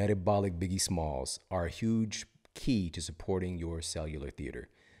 These metabolic biggie smalls are a huge key to supporting your cellular theater.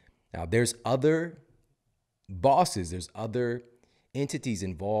 Now, there's other bosses, there's other entities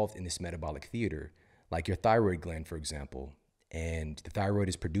involved in this metabolic theater, like your thyroid gland, for example. And the thyroid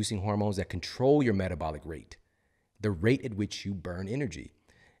is producing hormones that control your metabolic rate, the rate at which you burn energy.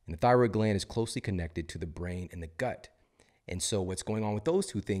 And the thyroid gland is closely connected to the brain and the gut. And so what's going on with those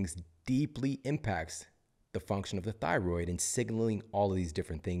two things deeply impacts the function of the thyroid and signaling all of these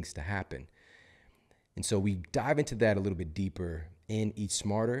different things to happen. And so we dive into that a little bit deeper in Eat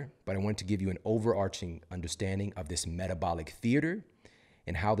Smarter, but I want to give you an overarching understanding of this metabolic theater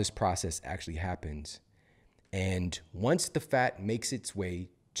and how this process actually happens. And once the fat makes its way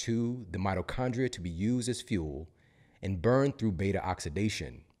to the mitochondria to be used as fuel and burned through beta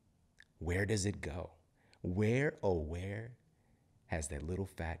oxidation, where does it go? Where, oh, where has that little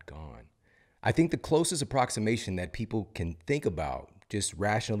fat gone? I think the closest approximation that people can think about, just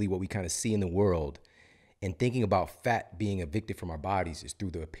rationally what we kind of see in the world, and thinking about fat being evicted from our bodies is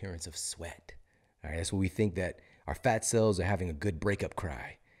through the appearance of sweat. All right, that's what we think, that our fat cells are having a good breakup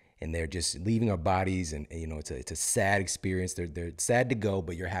cry and they're just leaving our bodies, and you know, it's a sad experience. They're sad to go,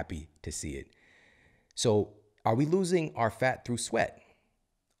 but you're happy to see it. So are we losing our fat through sweat,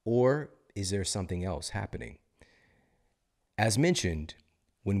 or is there something else happening? As mentioned,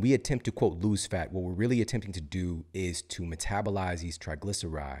 when we attempt to, quote, lose fat, what we're really attempting to do is to metabolize these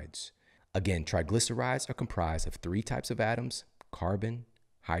triglycerides. Again, triglycerides are comprised of 3 types of atoms: carbon,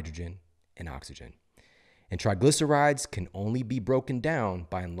 hydrogen, and oxygen. And triglycerides can only be broken down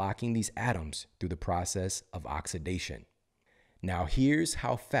by unlocking these atoms through the process of oxidation. Now, here's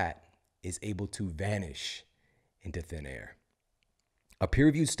how fat is able to vanish into thin air. A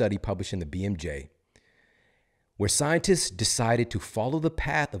peer-reviewed study published in the BMJ, where scientists decided to follow the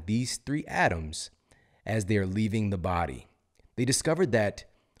path of these three atoms as they are leaving the body. They discovered that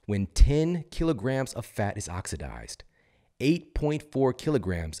when 10 kilograms of fat is oxidized, 8.4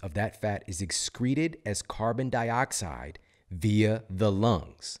 kilograms of that fat is excreted as carbon dioxide via the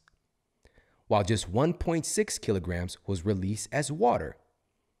lungs, while just 1.6 kilograms was released as water.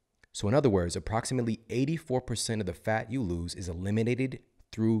 So in other words, approximately 84% of the fat you lose is eliminated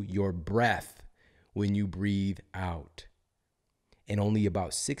through your breath when you breathe out. And only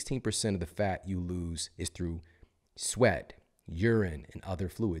about 16% of the fat you lose is through sweat, urine, and other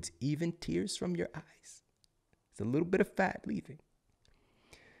fluids, even tears from your eyes. It's a little bit of fat leaving.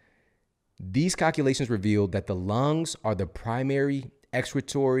 These calculations revealed that the lungs are the primary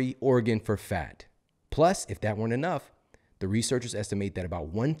excretory organ for fat. Plus, if that weren't enough, the researchers estimate that about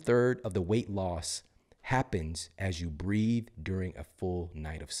 1/3 of the weight loss happens as you breathe during a full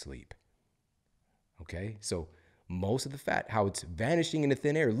night of sleep. Okay, so most of the fat, how it's vanishing into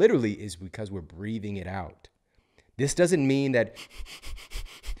thin air, literally is because we're breathing it out. This doesn't mean that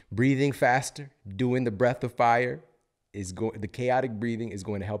breathing faster, doing the breath of fire, the chaotic breathing is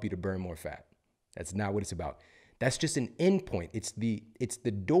going to help you to burn more fat. That's not what it's about. That's just an endpoint. It's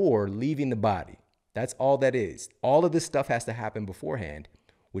the door leaving the body. That's all that is. All of this stuff has to happen beforehand,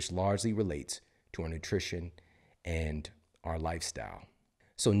 which largely relates to our nutrition and our lifestyle.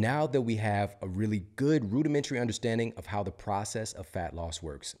 So now that we have a really good rudimentary understanding of how the process of fat loss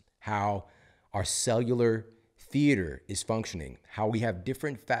works, how our cellular theater is functioning, how we have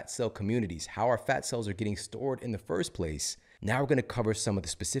different fat cell communities, how our fat cells are getting stored in the first place, now we're going to cover some of the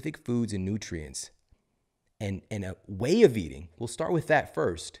specific foods and nutrients and a way of eating. We'll start with that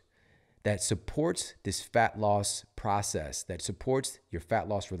first, that supports this fat loss process, that supports your fat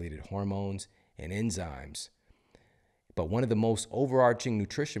loss related hormones and enzymes. But one of the most overarching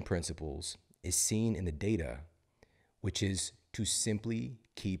nutrition principles is seen in the data, which is to simply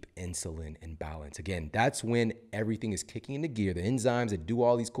keep insulin in balance. Again, that's when everything is kicking into gear. The enzymes that do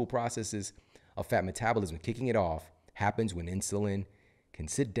all these cool processes of fat metabolism, kicking it off, happens when insulin can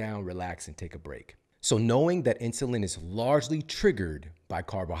sit down, relax, and take a break. So knowing that insulin is largely triggered by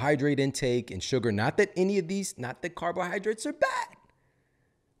carbohydrate intake and sugar, not that carbohydrates are bad.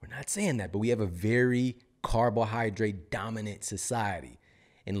 We're not saying that, but we have a very carbohydrate dominant society,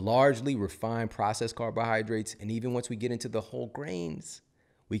 and largely refined processed carbohydrates. And even once we get into the whole grains,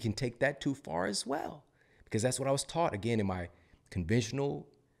 we can take that too far as well, because that's what I was taught again in my conventional,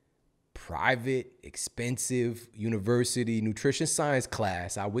 private, expensive university nutrition science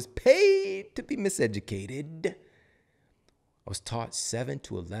class. I was paid to be miseducated. I was taught 7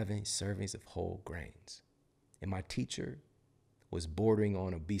 to 11 servings of whole grains. And my teacher was bordering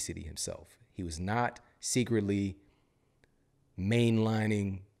on obesity himself. He was not secretly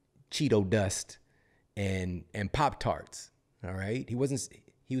mainlining Cheeto dust and Pop-Tarts, all right? He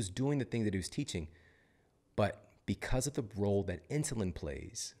was doing the thing that he was teaching, but because of the role that insulin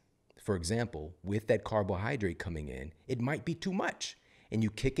plays, for example, with that carbohydrate coming in, it might be too much. And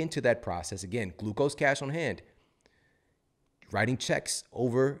you kick into that process, again, glucose cash on hand, writing checks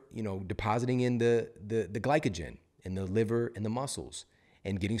over, depositing in the glycogen in the liver and the muscles,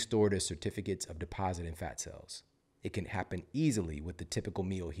 and getting stored as certificates of deposit in fat cells. It can happen easily with the typical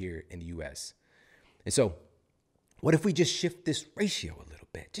meal here in the US. And so what if we just shift this ratio a little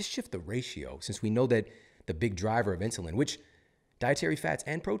bit? Just shift the ratio, since we know that the big driver of insulin, which dietary fats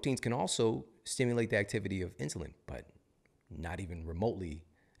and proteins can also stimulate the activity of insulin, but not even remotely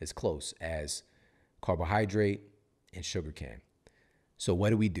as close as carbohydrate and sugar can. So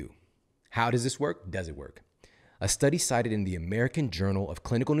what do? How does this work? Does it work? A study cited in the American Journal of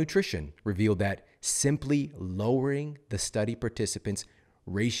Clinical Nutrition revealed that simply lowering the study participants'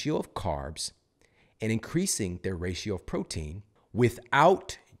 ratio of carbs and increasing their ratio of protein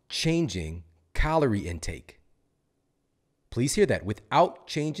without changing calorie intake, please hear that, without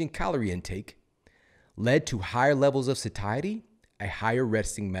changing calorie intake, led to higher levels of satiety, a higher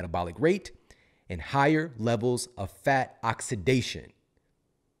resting metabolic rate, and higher levels of fat oxidation.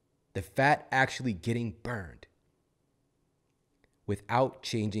 The fat actually getting burned without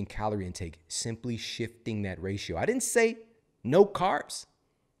changing calorie intake, simply shifting that ratio. I didn't say no carbs.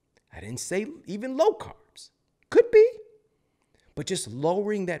 I didn't say even low carbs. Could be. But just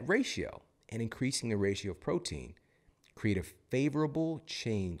lowering that ratio and increasing the ratio of protein create a favorable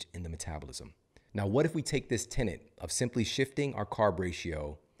change in the metabolism. Now, what if we take this tenet of simply shifting our carb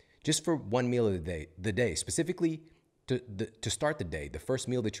ratio just for one meal of the day, specifically to start the day, the first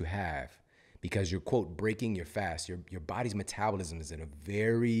meal that you have, because you're, quote, breaking your fast. Your body's metabolism is in a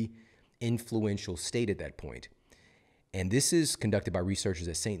very influential state at that point. And this is conducted by researchers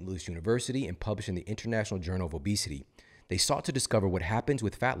at St. Louis University and published in the International Journal of Obesity. They sought to discover what happens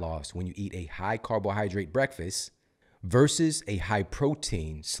with fat loss when you eat a high carbohydrate breakfast versus a high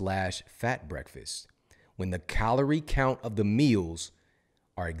protein / fat breakfast, when the calorie count of the meals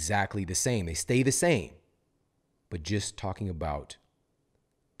are exactly the same. They stay the same, but just talking about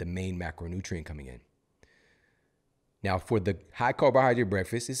the main macronutrient coming in. Now, for the high carbohydrate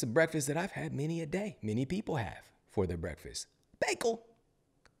breakfast, it's a breakfast that I've had many a day. Many people have for their breakfast. Bagel.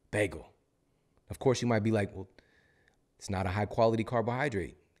 Of course, you might be like, well, it's not a high quality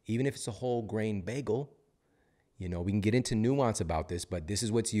carbohydrate. Even if it's a whole grain bagel, we can get into nuance about this, but this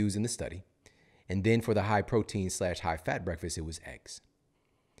is what's used in the study. And then for the high protein / high fat breakfast, it was eggs.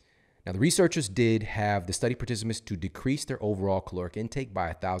 Now, the researchers did have the study participants to decrease their overall caloric intake by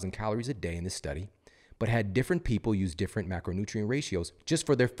 1,000 calories a day in this study, but had different people use different macronutrient ratios just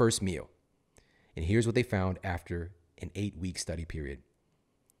for their first meal. And here's what they found after an 8-week study period.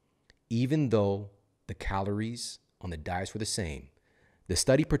 Even though the calories on the diets were the same, the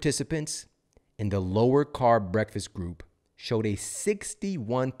study participants in the lower carb breakfast group showed a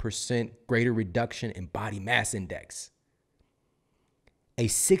 61% greater reduction in body mass index, a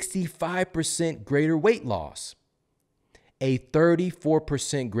 65% greater weight loss, a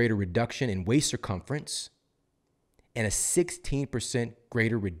 34% greater reduction in waist circumference, and a 16%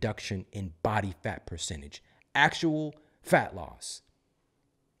 greater reduction in body fat percentage, actual fat loss.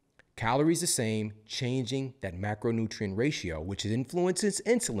 Calories the same, changing that macronutrient ratio, which influences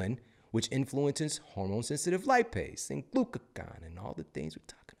insulin, which influences hormone-sensitive lipase and glucagon and all the things we're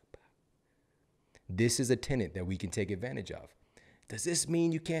talking about. This is a tenet that we can take advantage of. Does this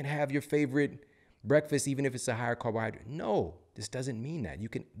mean you can't have your favorite breakfast even if it's a higher carbohydrate? No, this doesn't mean that. You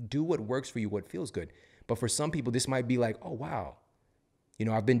can do what works for you, what feels good. But for some people, this might be like, oh, wow,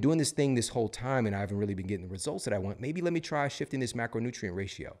 I've been doing this thing this whole time and I haven't really been getting the results that I want. Maybe let me try shifting this macronutrient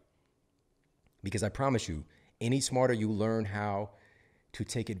ratio. Because I promise you, any smarter you learn how to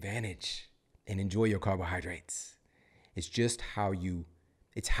take advantage and enjoy your carbohydrates. It's just how you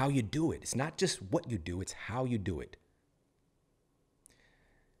do it. It's not just what you do, it's how you do it.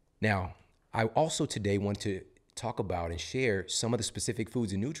 Now, I also today want to talk about and share some of the specific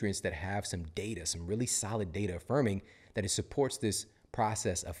foods and nutrients that have some data, some really solid data affirming that it supports this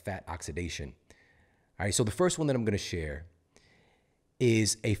process of fat oxidation. All right, so the first one that I'm going to share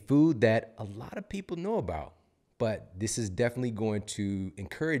is a food that a lot of people know about, but this is definitely going to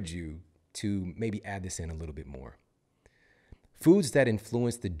encourage you to maybe add this in a little bit more. Foods that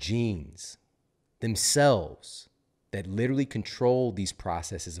influence the genes themselves, that literally control these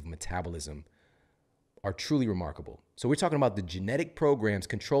processes of metabolism, are truly remarkable. So we're talking about the genetic programs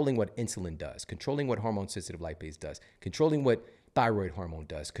controlling what insulin does, controlling what hormone-sensitive lipase does, controlling what thyroid hormone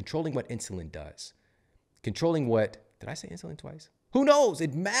does, controlling what insulin does, controlling what, did I say insulin twice? Who knows?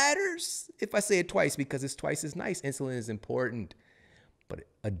 It matters if I say it twice because it's twice as nice. Insulin is important. But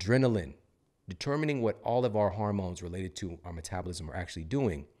adrenaline, determining what all of our hormones related to our metabolism are actually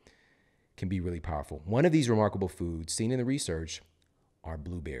doing, can be really powerful. One of these remarkable foods seen in the research are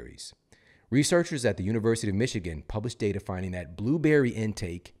blueberries. Researchers at the University of Michigan published data finding that blueberry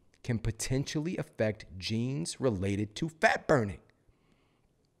intake can potentially affect genes related to fat burning.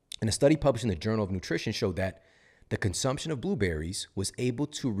 And a study published in the Journal of Nutrition showed that the consumption of blueberries was able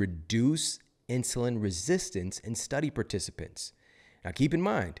to reduce insulin resistance in study participants. Now, keep in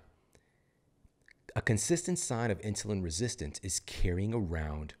mind, a consistent sign of insulin resistance is carrying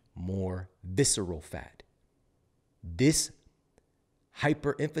around more visceral fat. This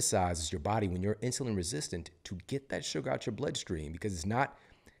hyper-emphasizes your body when you're insulin resistant to get that sugar out your bloodstream because the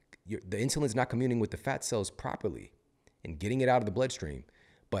insulin is not communing with the fat cells properly and getting it out of the bloodstream.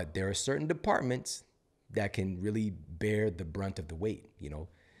 But there are certain departments that can really bear the brunt of the weight,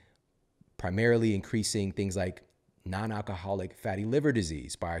 primarily increasing things like non-alcoholic fatty liver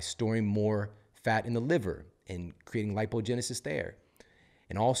disease by storing more fat in the liver and creating lipogenesis there,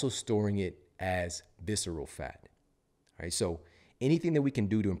 and also storing it as visceral fat. All right, so anything that we can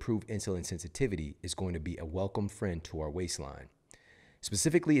do to improve insulin sensitivity is going to be a welcome friend to our waistline.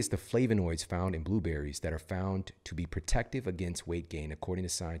 Specifically, it's the flavonoids found in blueberries that are found to be protective against weight gain, according to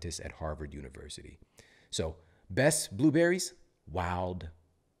scientists at Harvard University. So, best blueberries, wild,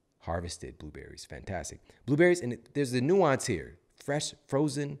 harvested blueberries. Fantastic. Blueberries, and there's a nuance here. Fresh,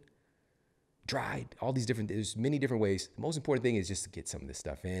 frozen, dried, all these there's many different ways. The most important thing is just to get some of this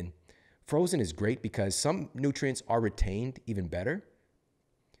stuff in. Frozen is great because some nutrients are retained even better.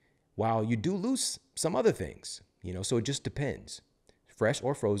 while you do lose some other things, so it just depends. Fresh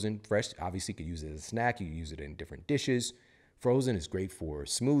or frozen. Fresh, obviously, you could use it as a snack. You can use it in different dishes. Frozen is great for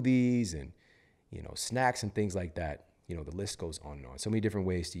smoothies and, snacks and things like that. The list goes on and on. So many different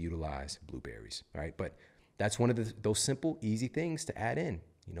ways to utilize blueberries, right? But that's one of those simple, easy things to add in.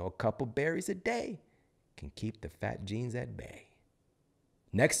 A couple berries a day can keep the fat genes at bay.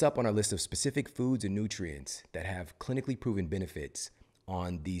 Next up on our list of specific foods and nutrients that have clinically proven benefits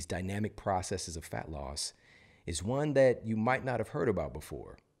on these dynamic processes of fat loss is one that you might not have heard about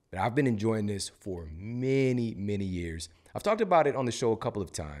before. But I've been enjoying this for many, many years. I've talked about it on the show a couple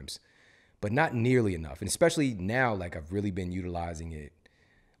of times, but not nearly enough. And especially now, I've really been utilizing it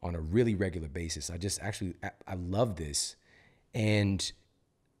on a really regular basis. I love this. And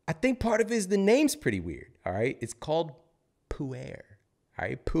I think part of it is the name's pretty weird, all right? It's called pu'er, all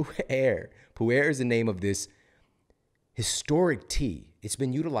right? Pu'er. Pu'er is the name of this historic tea. It's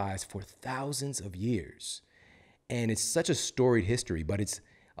been utilized for thousands of years. And it's such a storied history, but it's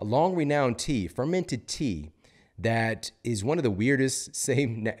a long-renowned tea, fermented tea, that is one of the weirdest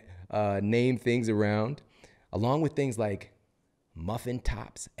name things around, along with things like muffin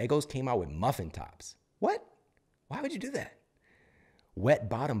tops. Eggos came out with muffin tops. What? Why would you do that? Wet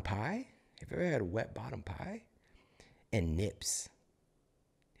bottom pie? Have you ever had a wet bottom pie? And nips.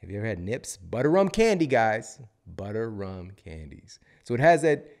 Have you ever had nips? Butter rum candy, guys. Butter rum candies. So it has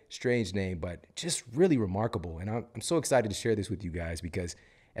that strange name, but just really remarkable. And I'm so excited to share this with you guys because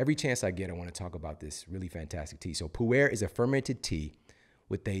every chance I get, I want to talk about this really fantastic tea. So pu'er is a fermented tea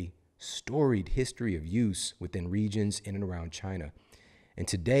with a storied history of use within regions in and around China. And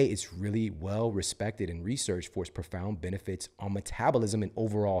today it's really well respected and researched for its profound benefits on metabolism and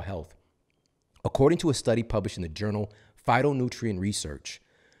overall health. According to a study published in the journal Phytonutrient Research,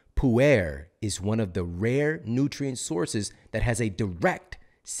 pu'er is one of the rare nutrient sources that has a direct,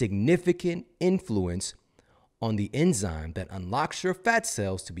 significant influence on the enzyme that unlocks your fat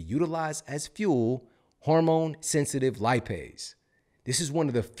cells to be utilized as fuel, hormone-sensitive lipase. This is one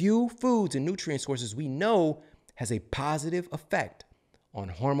of the few foods and nutrient sources we know has a positive effect on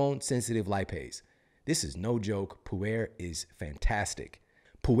hormone-sensitive lipase. This is no joke. Pu'er is fantastic.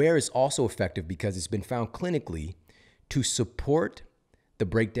 Pu'er is also effective because it's been found clinically to support the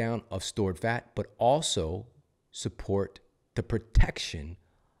breakdown of stored fat, but also support the protection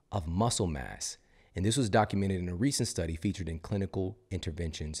of muscle mass. And this was documented in a recent study featured in Clinical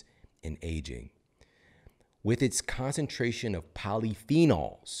Interventions in Aging. With its concentration of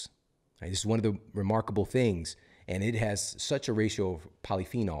polyphenols, right, this is one of the remarkable things, and it has such a ratio of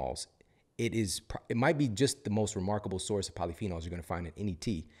polyphenols. It might be just the most remarkable source of polyphenols you're going to find in any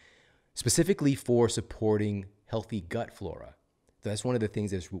tea, specifically for supporting healthy gut flora. So that's one of the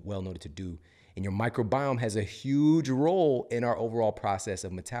things that's well noted to do. And your microbiome has a huge role in our overall process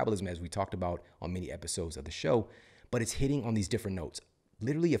of metabolism, as we talked about on many episodes of the show, but it's hitting on these different notes,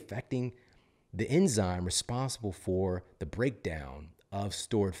 literally affecting the enzyme responsible for the breakdown of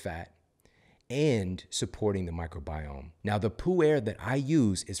stored fat and supporting the microbiome. Now, the pu'er that I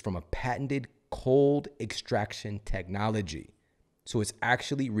use is from a patented cold extraction technology. So it's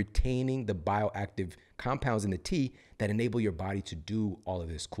actually retaining the bioactive compounds in the tea that enable your body to do all of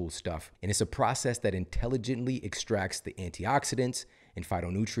this cool stuff. And it's a process that intelligently extracts the antioxidants and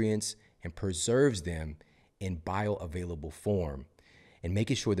phytonutrients and preserves them in bioavailable form and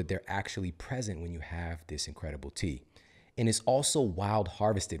making sure that they're actually present when you have this incredible tea. And it's also wild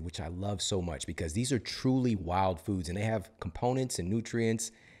harvested, which I love so much because these are truly wild foods and they have components and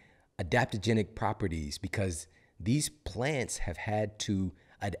nutrients, adaptogenic properties, because these plants have had to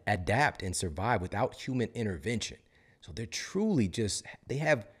adapt and survive without human intervention. So they're truly they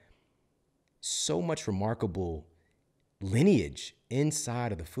have so much remarkable lineage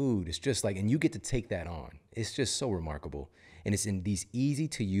inside of the food. It's just and you get to take that on. It's just so remarkable. And it's in these easy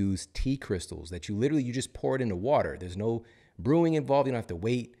to use tea crystals that you just pour it into water. There's no brewing involved. You don't have to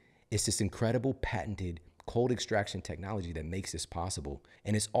wait. It's this incredible patented cold extraction technology that makes this possible.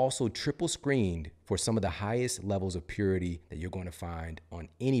 And it's also triple screened for some of the highest levels of purity that you're going to find on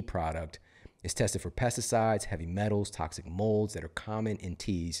any product. It's tested for pesticides, heavy metals, toxic molds that are common in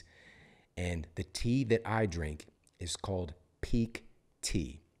teas. And the tea that I drink is called Peak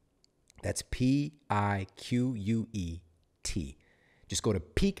Tea. That's PIQUE tea. Just go to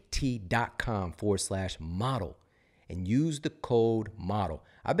peaktea.com/model and use the code MODEL.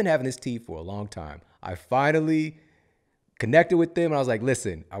 I've been having this tea for a long time. I finally connected with them and I was like,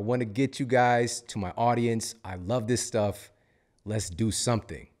 listen, I want to get you guys to my audience. I love this stuff. Let's do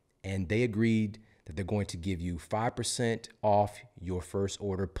something. And they agreed that they're going to give you 5% off your first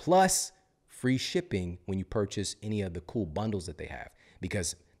order plus free shipping when you purchase any of the cool bundles that they have,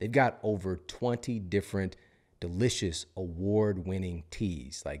 because They've got over 20 different delicious award-winning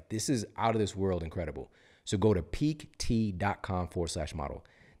teas. Like, this is out of this world incredible. So go to peaktea.com/model.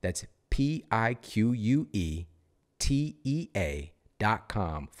 That's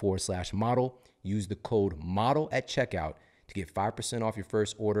PIQUETEA.com/model. Use the code MODEL at checkout to get 5% off your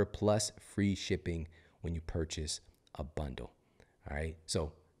first order plus free shipping when you purchase a bundle. All right.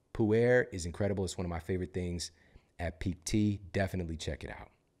 So Pu'er is incredible. It's one of my favorite things at Peak Tea. Definitely check it out.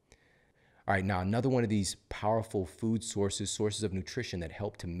 All right. Now, another one of these powerful food sources of nutrition that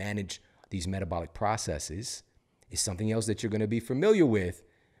help to manage these metabolic processes is something else that you're going to be familiar with,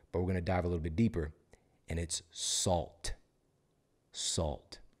 but we're going to dive a little bit deeper, and it's salt.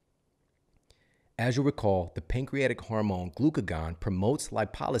 Salt. As you'll recall, the pancreatic hormone glucagon promotes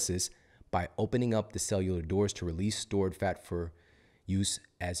lipolysis by opening up the cellular doors to release stored fat for use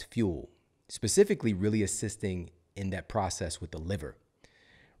as fuel, specifically really assisting in that process with the liver.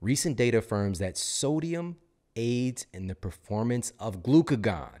 Recent data affirms that sodium aids in the performance of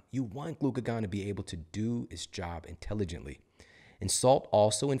glucagon. You want glucagon to be able to do its job intelligently. And salt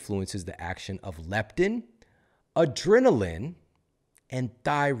also influences the action of leptin, adrenaline, and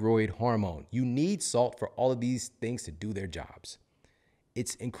thyroid hormone. You need salt for all of these things to do their jobs.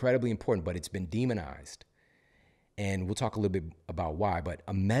 It's incredibly important, but it's been demonized. And we'll talk a little bit about why, but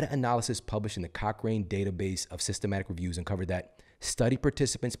a meta-analysis published in the Cochrane database of systematic reviews uncovered that study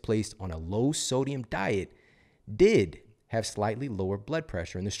participants placed on a low sodium diet did have slightly lower blood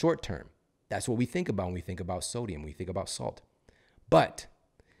pressure in the short term. That's what we think about when we think about sodium, we think about salt. But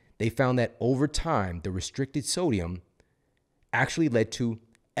they found that over time, the restricted sodium actually led to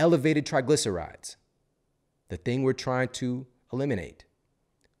elevated triglycerides, the thing we're trying to eliminate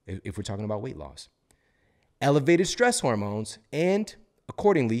if we're talking about weight loss, elevated stress hormones, and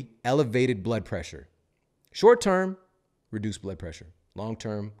accordingly, elevated blood pressure. Short term, reduced blood pressure. Long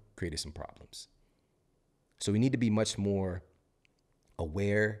term, created some problems. So we need to be much more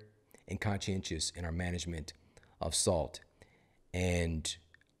aware and conscientious in our management of salt. And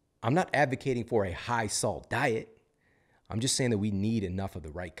I'm not advocating for a high salt diet. I'm just saying that we need enough of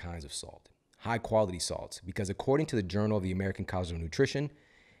the right kinds of salt, high quality salts, because according to the Journal of the American College of Nutrition,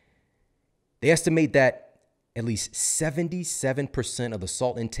 they estimate that at least 77% of the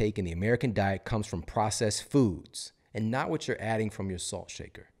salt intake in the American diet comes from processed foods and not what you're adding from your salt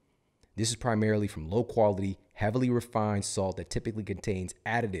shaker. This is primarily from low quality, heavily refined salt that typically contains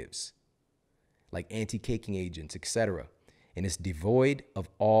additives like anti-caking agents, etc. And it's devoid of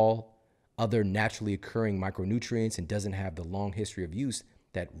all other naturally occurring micronutrients and doesn't have the long history of use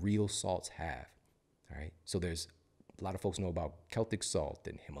that real salts have. All right. So there's a lot of folks know about Celtic salt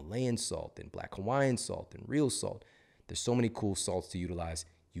and Himalayan salt and Black Hawaiian salt and real salt. There's so many cool salts to utilize.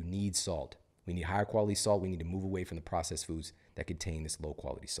 You need salt. We need higher quality salt. We need to move away from the processed foods that contain this low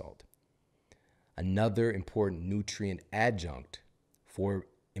quality salt. Another important nutrient adjunct for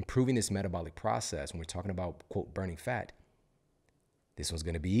improving this metabolic process when we're talking about, quote, burning fat. This one's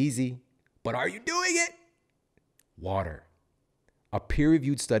going to be easy, but are you doing it? Water. A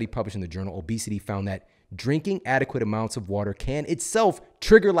peer-reviewed study published in the journal Obesity found that drinking adequate amounts of water can itself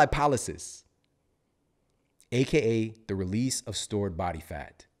trigger lipolysis, aka the release of stored body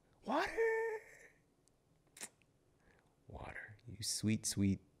fat. Water. Water. You sweet,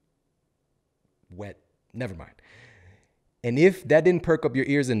 sweet, wet. Never mind. And if that didn't perk up your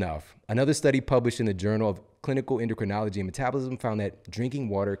ears enough, another study published in the Journal of Clinical Endocrinology and Metabolism found that drinking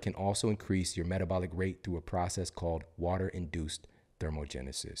water can also increase your metabolic rate through a process called water-induced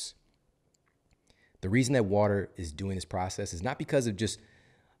thermogenesis. The reason that water is doing this process is not because of just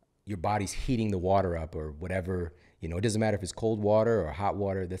your body's heating the water up or whatever. You know, it doesn't matter if it's cold water or hot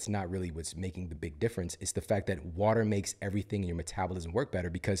water. That's not really what's making the big difference. It's the fact that water makes everything in your metabolism work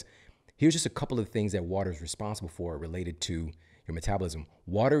better, because here's just a couple of things that water is responsible for related to your metabolism.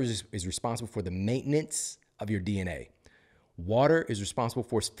 Water is responsible for the maintenance of your DNA. Water is responsible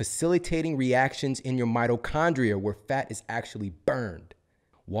for facilitating reactions in your mitochondria where fat is actually burned.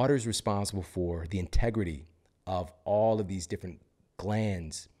 Water is responsible for the integrity of all of these different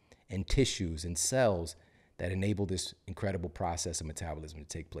glands and tissues and cells that enable this incredible process of metabolism to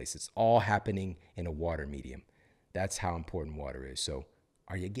take place. It's all happening in a water medium. That's how important water is. So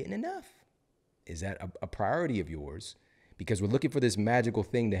are you getting enough? Is that a priority of yours? Because we're looking for this magical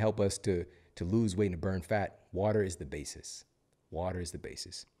thing to help us to lose weight and to burn fat. Water is the basis. Water is the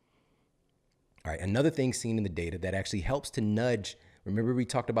basis. All right, another thing seen in the data that actually helps to nudge, remember we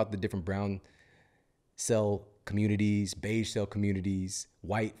talked about the different brown cell communities, beige cell communities,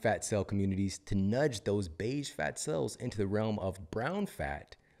 white fat cell communities, to nudge those beige fat cells into the realm of brown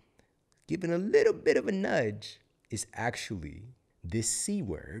fat, giving a little bit of a nudge, is actually this C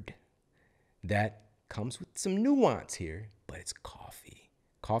word that comes with some nuance here, but it's coffee.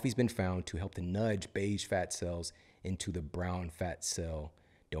 Coffee's been found to help to nudge beige fat cells into the brown fat cell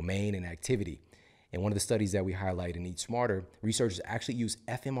domain and activity. In one of the studies that we highlight in Eat Smarter, researchers actually used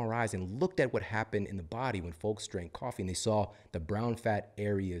fMRIs and looked at what happened in the body when folks drank coffee, and they saw the brown fat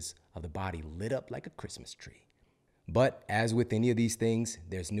areas of the body lit up like a Christmas tree. But as with any of these things,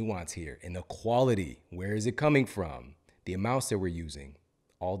 there's nuance here in the quality. Where is it coming from? The amounts that we're using.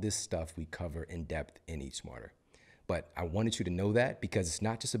 All this stuff we cover in depth in Eat Smarter. But I wanted you to know that because it's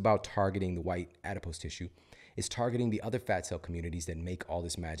not just about targeting the white adipose tissue. It's targeting the other fat cell communities that make all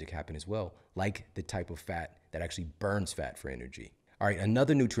this magic happen as well, like the type of fat that actually burns fat for energy. All right,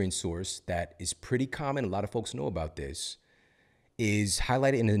 another nutrient source that is pretty common, a lot of folks know about this, is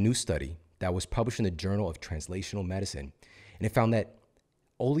highlighted in a new study that was published in the Journal of Translational Medicine. And it found that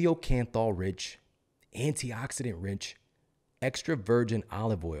oleocanthal-rich, antioxidant-rich, extra virgin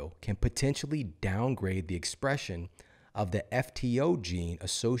olive oil can potentially downgrade the expression of the FTO gene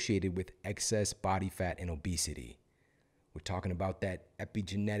associated with excess body fat and obesity. We're talking about that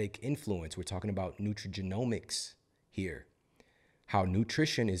epigenetic influence. We're talking about nutrigenomics here. How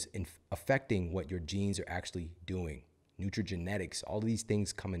nutrition is affecting what your genes are actually doing. Nutrigenetics, all of these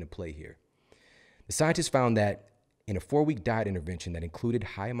things come into play here. The scientists found that in a 4-week diet intervention that included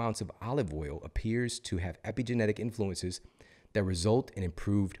high amounts of olive oil appears to have epigenetic influences that result in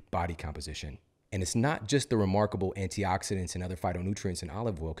improved body composition. And it's not just the remarkable antioxidants and other phytonutrients in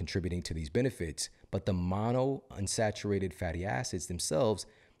olive oil contributing to these benefits, but the monounsaturated fatty acids themselves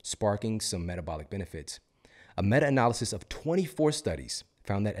sparking some metabolic benefits. A meta-analysis of 24 studies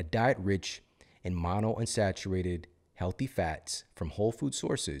found that a diet rich in monounsaturated healthy fats from whole food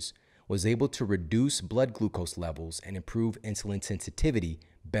sources was able to reduce blood glucose levels and improve insulin sensitivity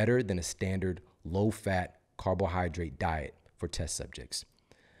better than a standard low-fat carbohydrate diet for test subjects.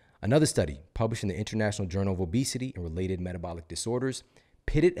 Another study published in the International Journal of Obesity and Related Metabolic Disorders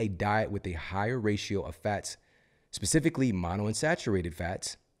pitted a diet with a higher ratio of fats, specifically monounsaturated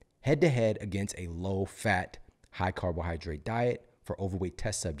fats, head-to-head against a low-fat, high-carbohydrate diet for overweight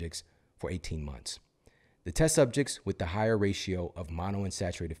test subjects for 18 months. The test subjects with the higher ratio of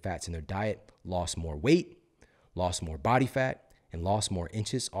monounsaturated fats in their diet lost more weight, lost more body fat, and lost more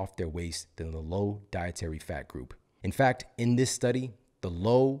inches off their waist than the low dietary fat group. In fact, in this study, the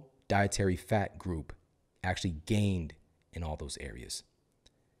low dietary fat group actually gained in all those areas.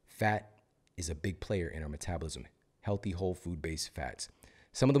 Fat is a big player in our metabolism, healthy whole food-based fats.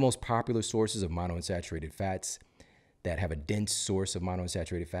 Some of the most popular sources of monounsaturated fats that have a dense source of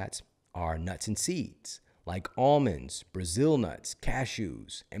monounsaturated fats are nuts and seeds, like almonds, Brazil nuts,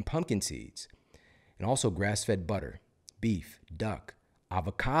 cashews, and pumpkin seeds, and also grass-fed butter, beef, duck,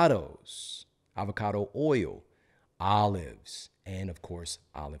 avocados, avocado oil, olives, and of course,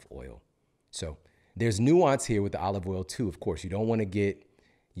 olive oil. So there's nuance here with the olive oil too. Of course, you don't want to get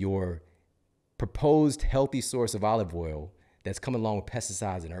your proposed healthy source of olive oil that's coming along with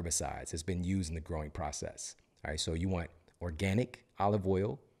pesticides and herbicides that's been used in the growing process. All right, so you want organic olive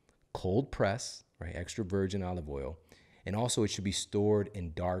oil, cold press, right, extra virgin olive oil, and also it should be stored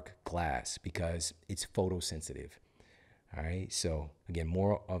in dark glass because it's photosensitive. All right, so again,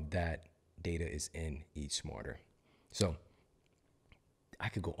 more of that data is in Eat Smarter. So I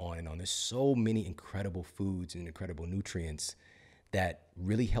could go on and on. There's so many incredible foods and incredible nutrients that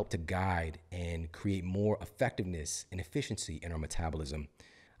really help to guide and create more effectiveness and efficiency in our metabolism.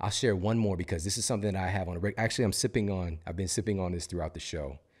 I'll share one more because this is something that I have on a regular. Actually, I've been sipping on this throughout the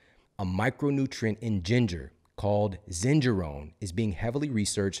show. A micronutrient in ginger called zingerone is being heavily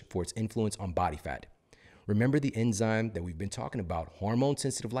researched for its influence on body fat. Remember the enzyme that we've been talking about,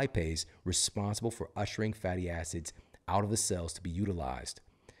 hormone-sensitive lipase, responsible for ushering fatty acids out of the cells to be utilized.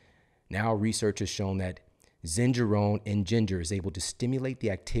 Now research has shown that zingerone in ginger is able to stimulate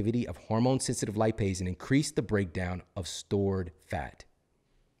the activity of hormone-sensitive lipase and increase the breakdown of stored fat.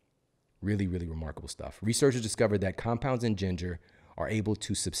 Really, really remarkable stuff. Researchers discovered that compounds in ginger are able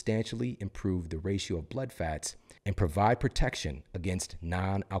to substantially improve the ratio of blood fats and provide protection against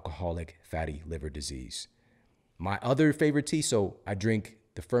non-alcoholic fatty liver disease. My other favorite tea, so I drink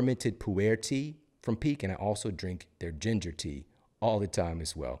the fermented pu'er tea from Peak, and I also drink their ginger tea all the time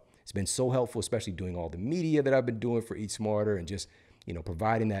as well. It's been so helpful, especially doing all the media that I've been doing for Eat Smarter and just,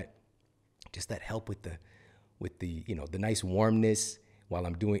 providing that help with the nice warmness while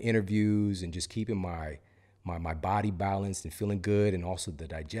I'm doing interviews and just keeping my body balanced and feeling good, and also the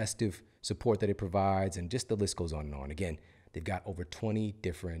digestive support that it provides, and just the list goes on and on. Again, they've got over 20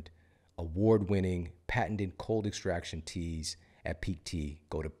 different award-winning patented cold extraction teas at Peak Tea.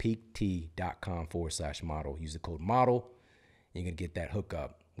 Go to peaktea.com/model. Use the code MODEL You're going to get that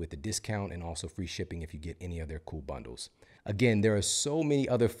hookup with a discount and also free shipping if you get any of their cool bundles. Again, there are so many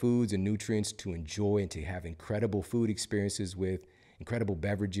other foods and nutrients to enjoy and to have incredible food experiences with, incredible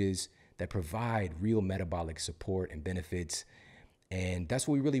beverages that provide real metabolic support and benefits. And that's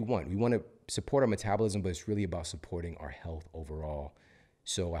what we really want. We want to support our metabolism, but it's really about supporting our health overall.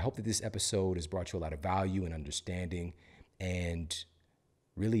 So I hope that this episode has brought you a lot of value and understanding. And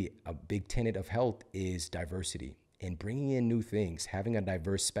really, a big tenet of health is diversity and bringing in new things, having a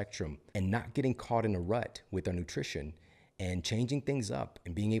diverse spectrum and not getting caught in a rut with our nutrition and changing things up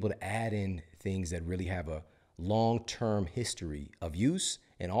and being able to add in things that really have a long-term history of use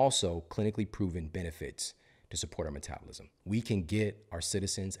and also clinically proven benefits to support our metabolism. We can get our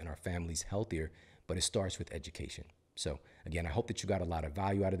citizens and our families healthier, but it starts with education. So again, I hope that you got a lot of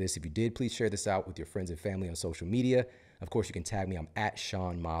value out of this. If you did, please share this out with your friends and family on social media. Of course, you can tag me. I'm at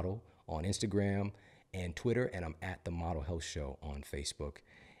Shawn Model on Instagram and Twitter, and I'm at The Model Health Show on Facebook.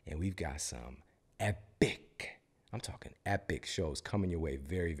 And we've got some I'm talking epic shows coming your way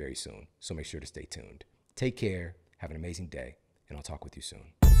very, very soon. So make sure to stay tuned. Take care, have an amazing day, and I'll talk with you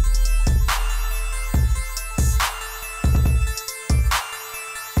soon.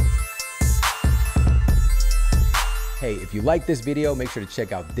 Hey, if you like this video, make sure to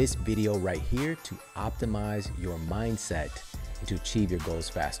check out this video right here to optimize your mindset and to achieve your goals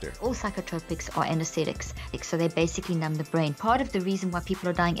faster. All psychotropics are anesthetics, so they basically numb the brain. Part of the reason why people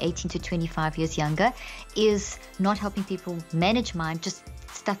are dying 18 to 25 years younger is not helping people manage mind, just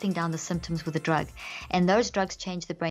stuffing down the symptoms with a drug. And those drugs change the brain.